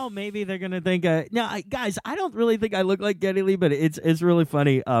you go. Now maybe they're gonna think. Guys, I don't really think I look like Geddy Lee, but it's really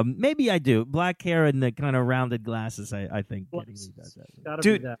funny. Maybe I do. Black hair and the kind of rounded glasses. I think Geddy Lee does that.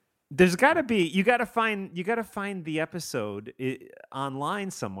 Dude, there's got to be. You got to find the episode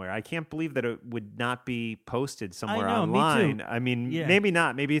online somewhere. I can't believe that it would not be posted somewhere I know, online. me too. I mean, Yeah. maybe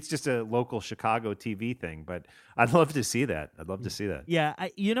not. Maybe it's just a local Chicago TV thing. But I'd love to see that. Yeah,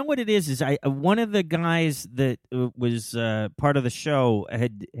 you know what it is? Is one of the guys that was part of the show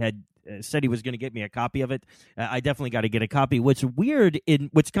had said he was going to get me a copy of it. I definitely got to get a copy. What's weird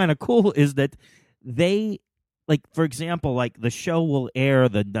what's kind of cool is that they. Like, for example, like the show will air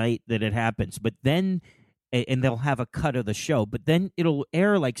the night that it happens, but then, and they'll have a cut of the show, but then it'll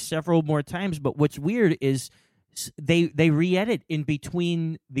air like several more times. But what's weird is they re-edit in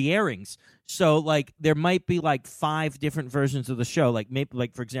between the airings. So like there might be like 5 different versions of the show. Like maybe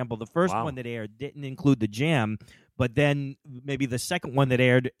like, for example, the first one that aired didn't include the jam, but then maybe the second one that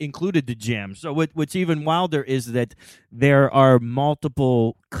aired included the jam. So what's even wilder is that there are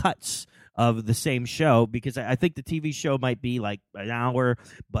multiple cuts of the same show, because I think the TV show might be like an hour,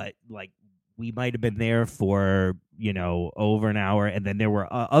 but like we might have been there for over an hour, and then there were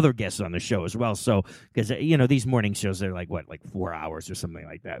other guests on the show as well. So because these morning shows are like 4 hours or something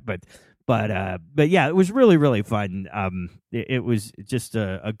like that. But yeah, it was really, really fun. It was just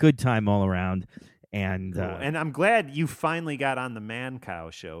a good time all around. And cool. And I'm glad you finally got on the Man Cow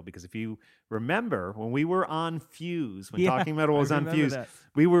show, because if you remember when we were on Fuse, when Talking Metal was on Fuse,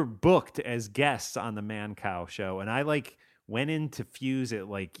 we were booked as guests on the Man Cow show, and I went into Fuse at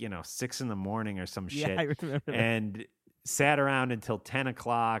 6 a.m. or some shit, I remember that. and sat around until 10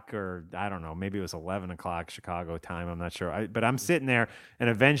 o'clock, or I don't know, maybe it was 11 o'clock Chicago time. I'm not sure. But I'm sitting there, and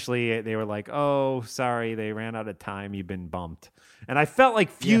eventually they were like, oh, sorry, they ran out of time. You've been bumped. And I felt like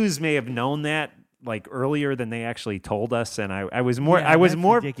Fuse may have known that earlier than they actually told us, and I was more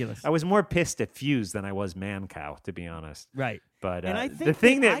ridiculous. I was more pissed at Fuse than I was Man Cow, to be honest. Right. But And I think the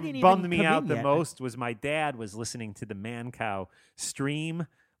thing that I that didn't bummed even me come out in the yet. most was my dad was listening to the Man Cow stream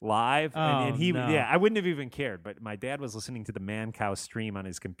live, and Oh, he no. I wouldn't have even cared, but my dad was listening to the Man Cow stream on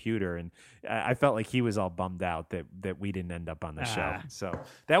his computer, and I felt like he was all bummed out that we didn't end up on the show. So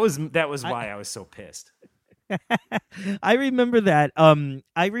that was why I was so pissed. I remember that.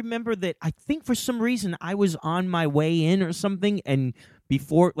 I think for some reason I was on my way in or something, and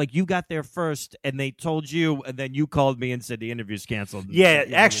before, like, you got there first, and they told you, and then you called me and said the interview's canceled. Yeah,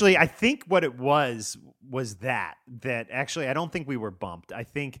 actually, I think what it was that actually I don't think we were bumped. I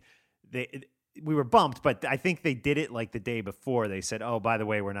think we were bumped, but I think they did it like the day before. They said, oh, by the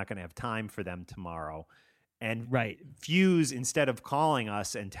way, we're not going to have time for them tomorrow. And Fuse, instead of calling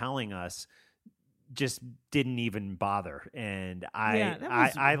us and telling us, just didn't even bother. And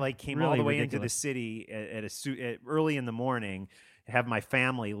I came really all the way ridiculous. into the city at early in the morning, have my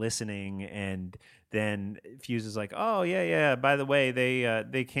family listening, and then Fuse is like, oh yeah, by the way,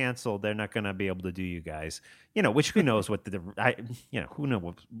 they canceled, they're not going to be able to do you guys, which who knows what who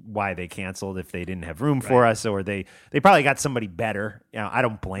knows why they canceled, if they didn't have room for us, or they probably got somebody better. I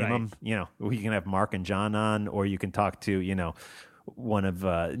don't blame them. You can have Mark and John on, or you can talk to one of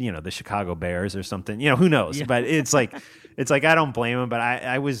the Chicago Bears or something. Who knows? Yeah. But it's like I don't blame him. But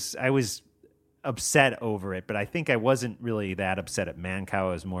I was upset over it. But I think I wasn't really that upset at Man Cow.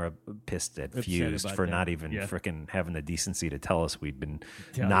 I was more pissed at Fuse for not even freaking having the decency to tell us we'd been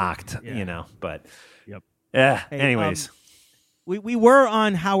knocked. But Hey, anyways. We were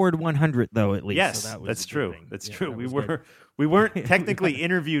on Howard 100 though, at least. Yes, so that was that's a good true. thing. That's Yeah, true. that We was were good. we weren't technically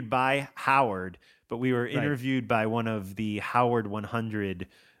interviewed by Howard, but we were interviewed by one of the Howard 100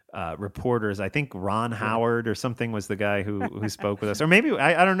 reporters. I think Ron Howard or something was the guy who spoke with us, or maybe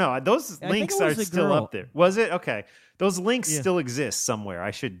I don't know. Those links it are was a still girl. up there. Was it? Okay, those links Yeah. still exist somewhere.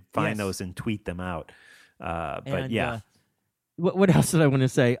 I should find Yes. those and tweet them out. But And, yeah. What else did I want to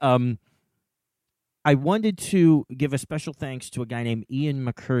say? I wanted to give a special thanks to a guy named Ian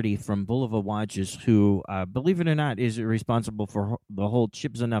McCurdy from Boulevard Watches, who, believe it or not, is responsible for the whole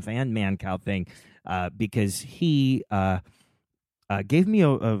Chips Enough and Man Cow thing, because he gave me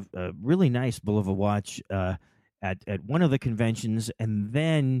a really nice bull of a watch at one of the conventions, and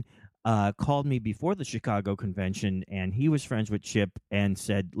then called me before the Chicago convention, and he was friends with Chip and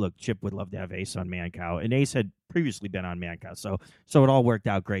said, look, Chip would love to have Ace on Mancow, and Ace had previously been on Mancow, so it all worked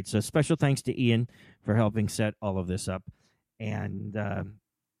out great. So special thanks to Ian for helping set all of this up, and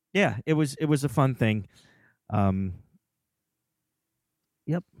yeah, it was a fun thing.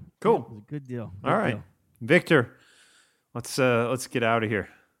 Yep, Cool. it was a good deal. All right, Victor, let's get out of here.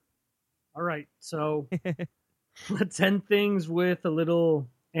 All right, so let's end things with a little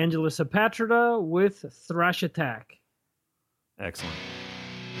Angelus Apatrida with Thrash Attack. Excellent.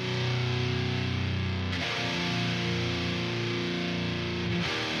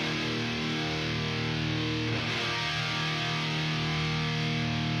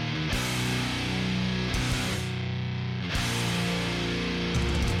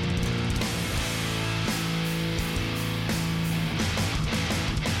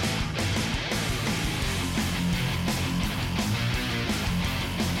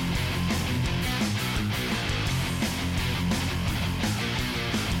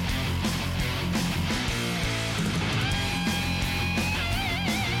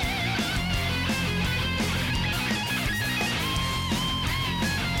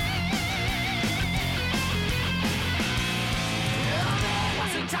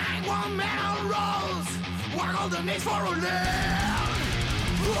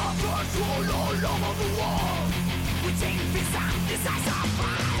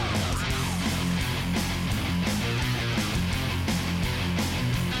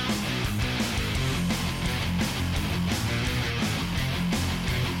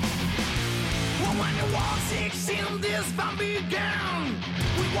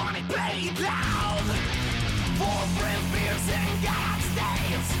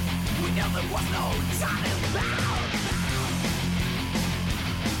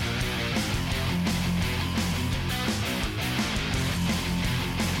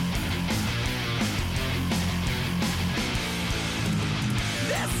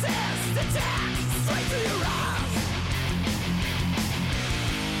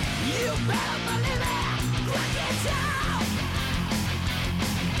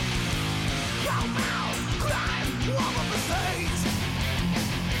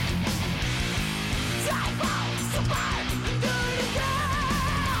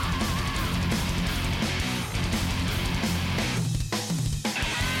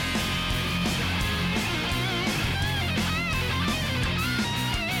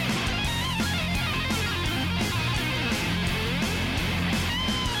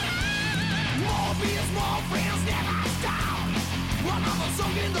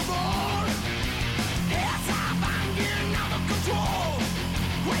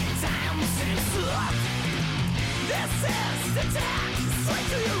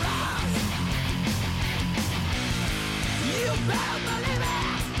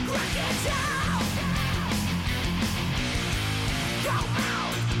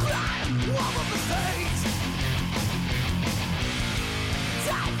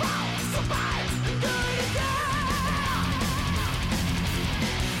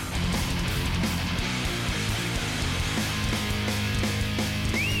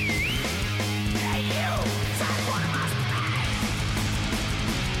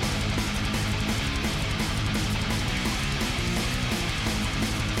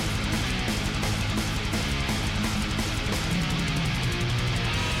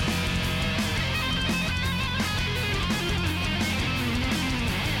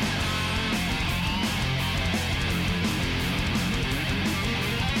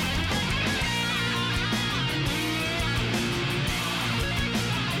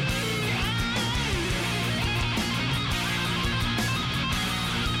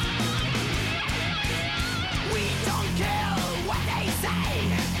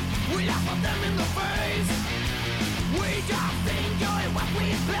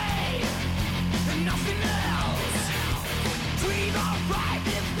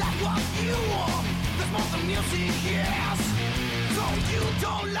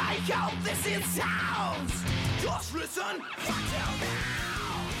 Don't like how this it sounds. Just listen until now.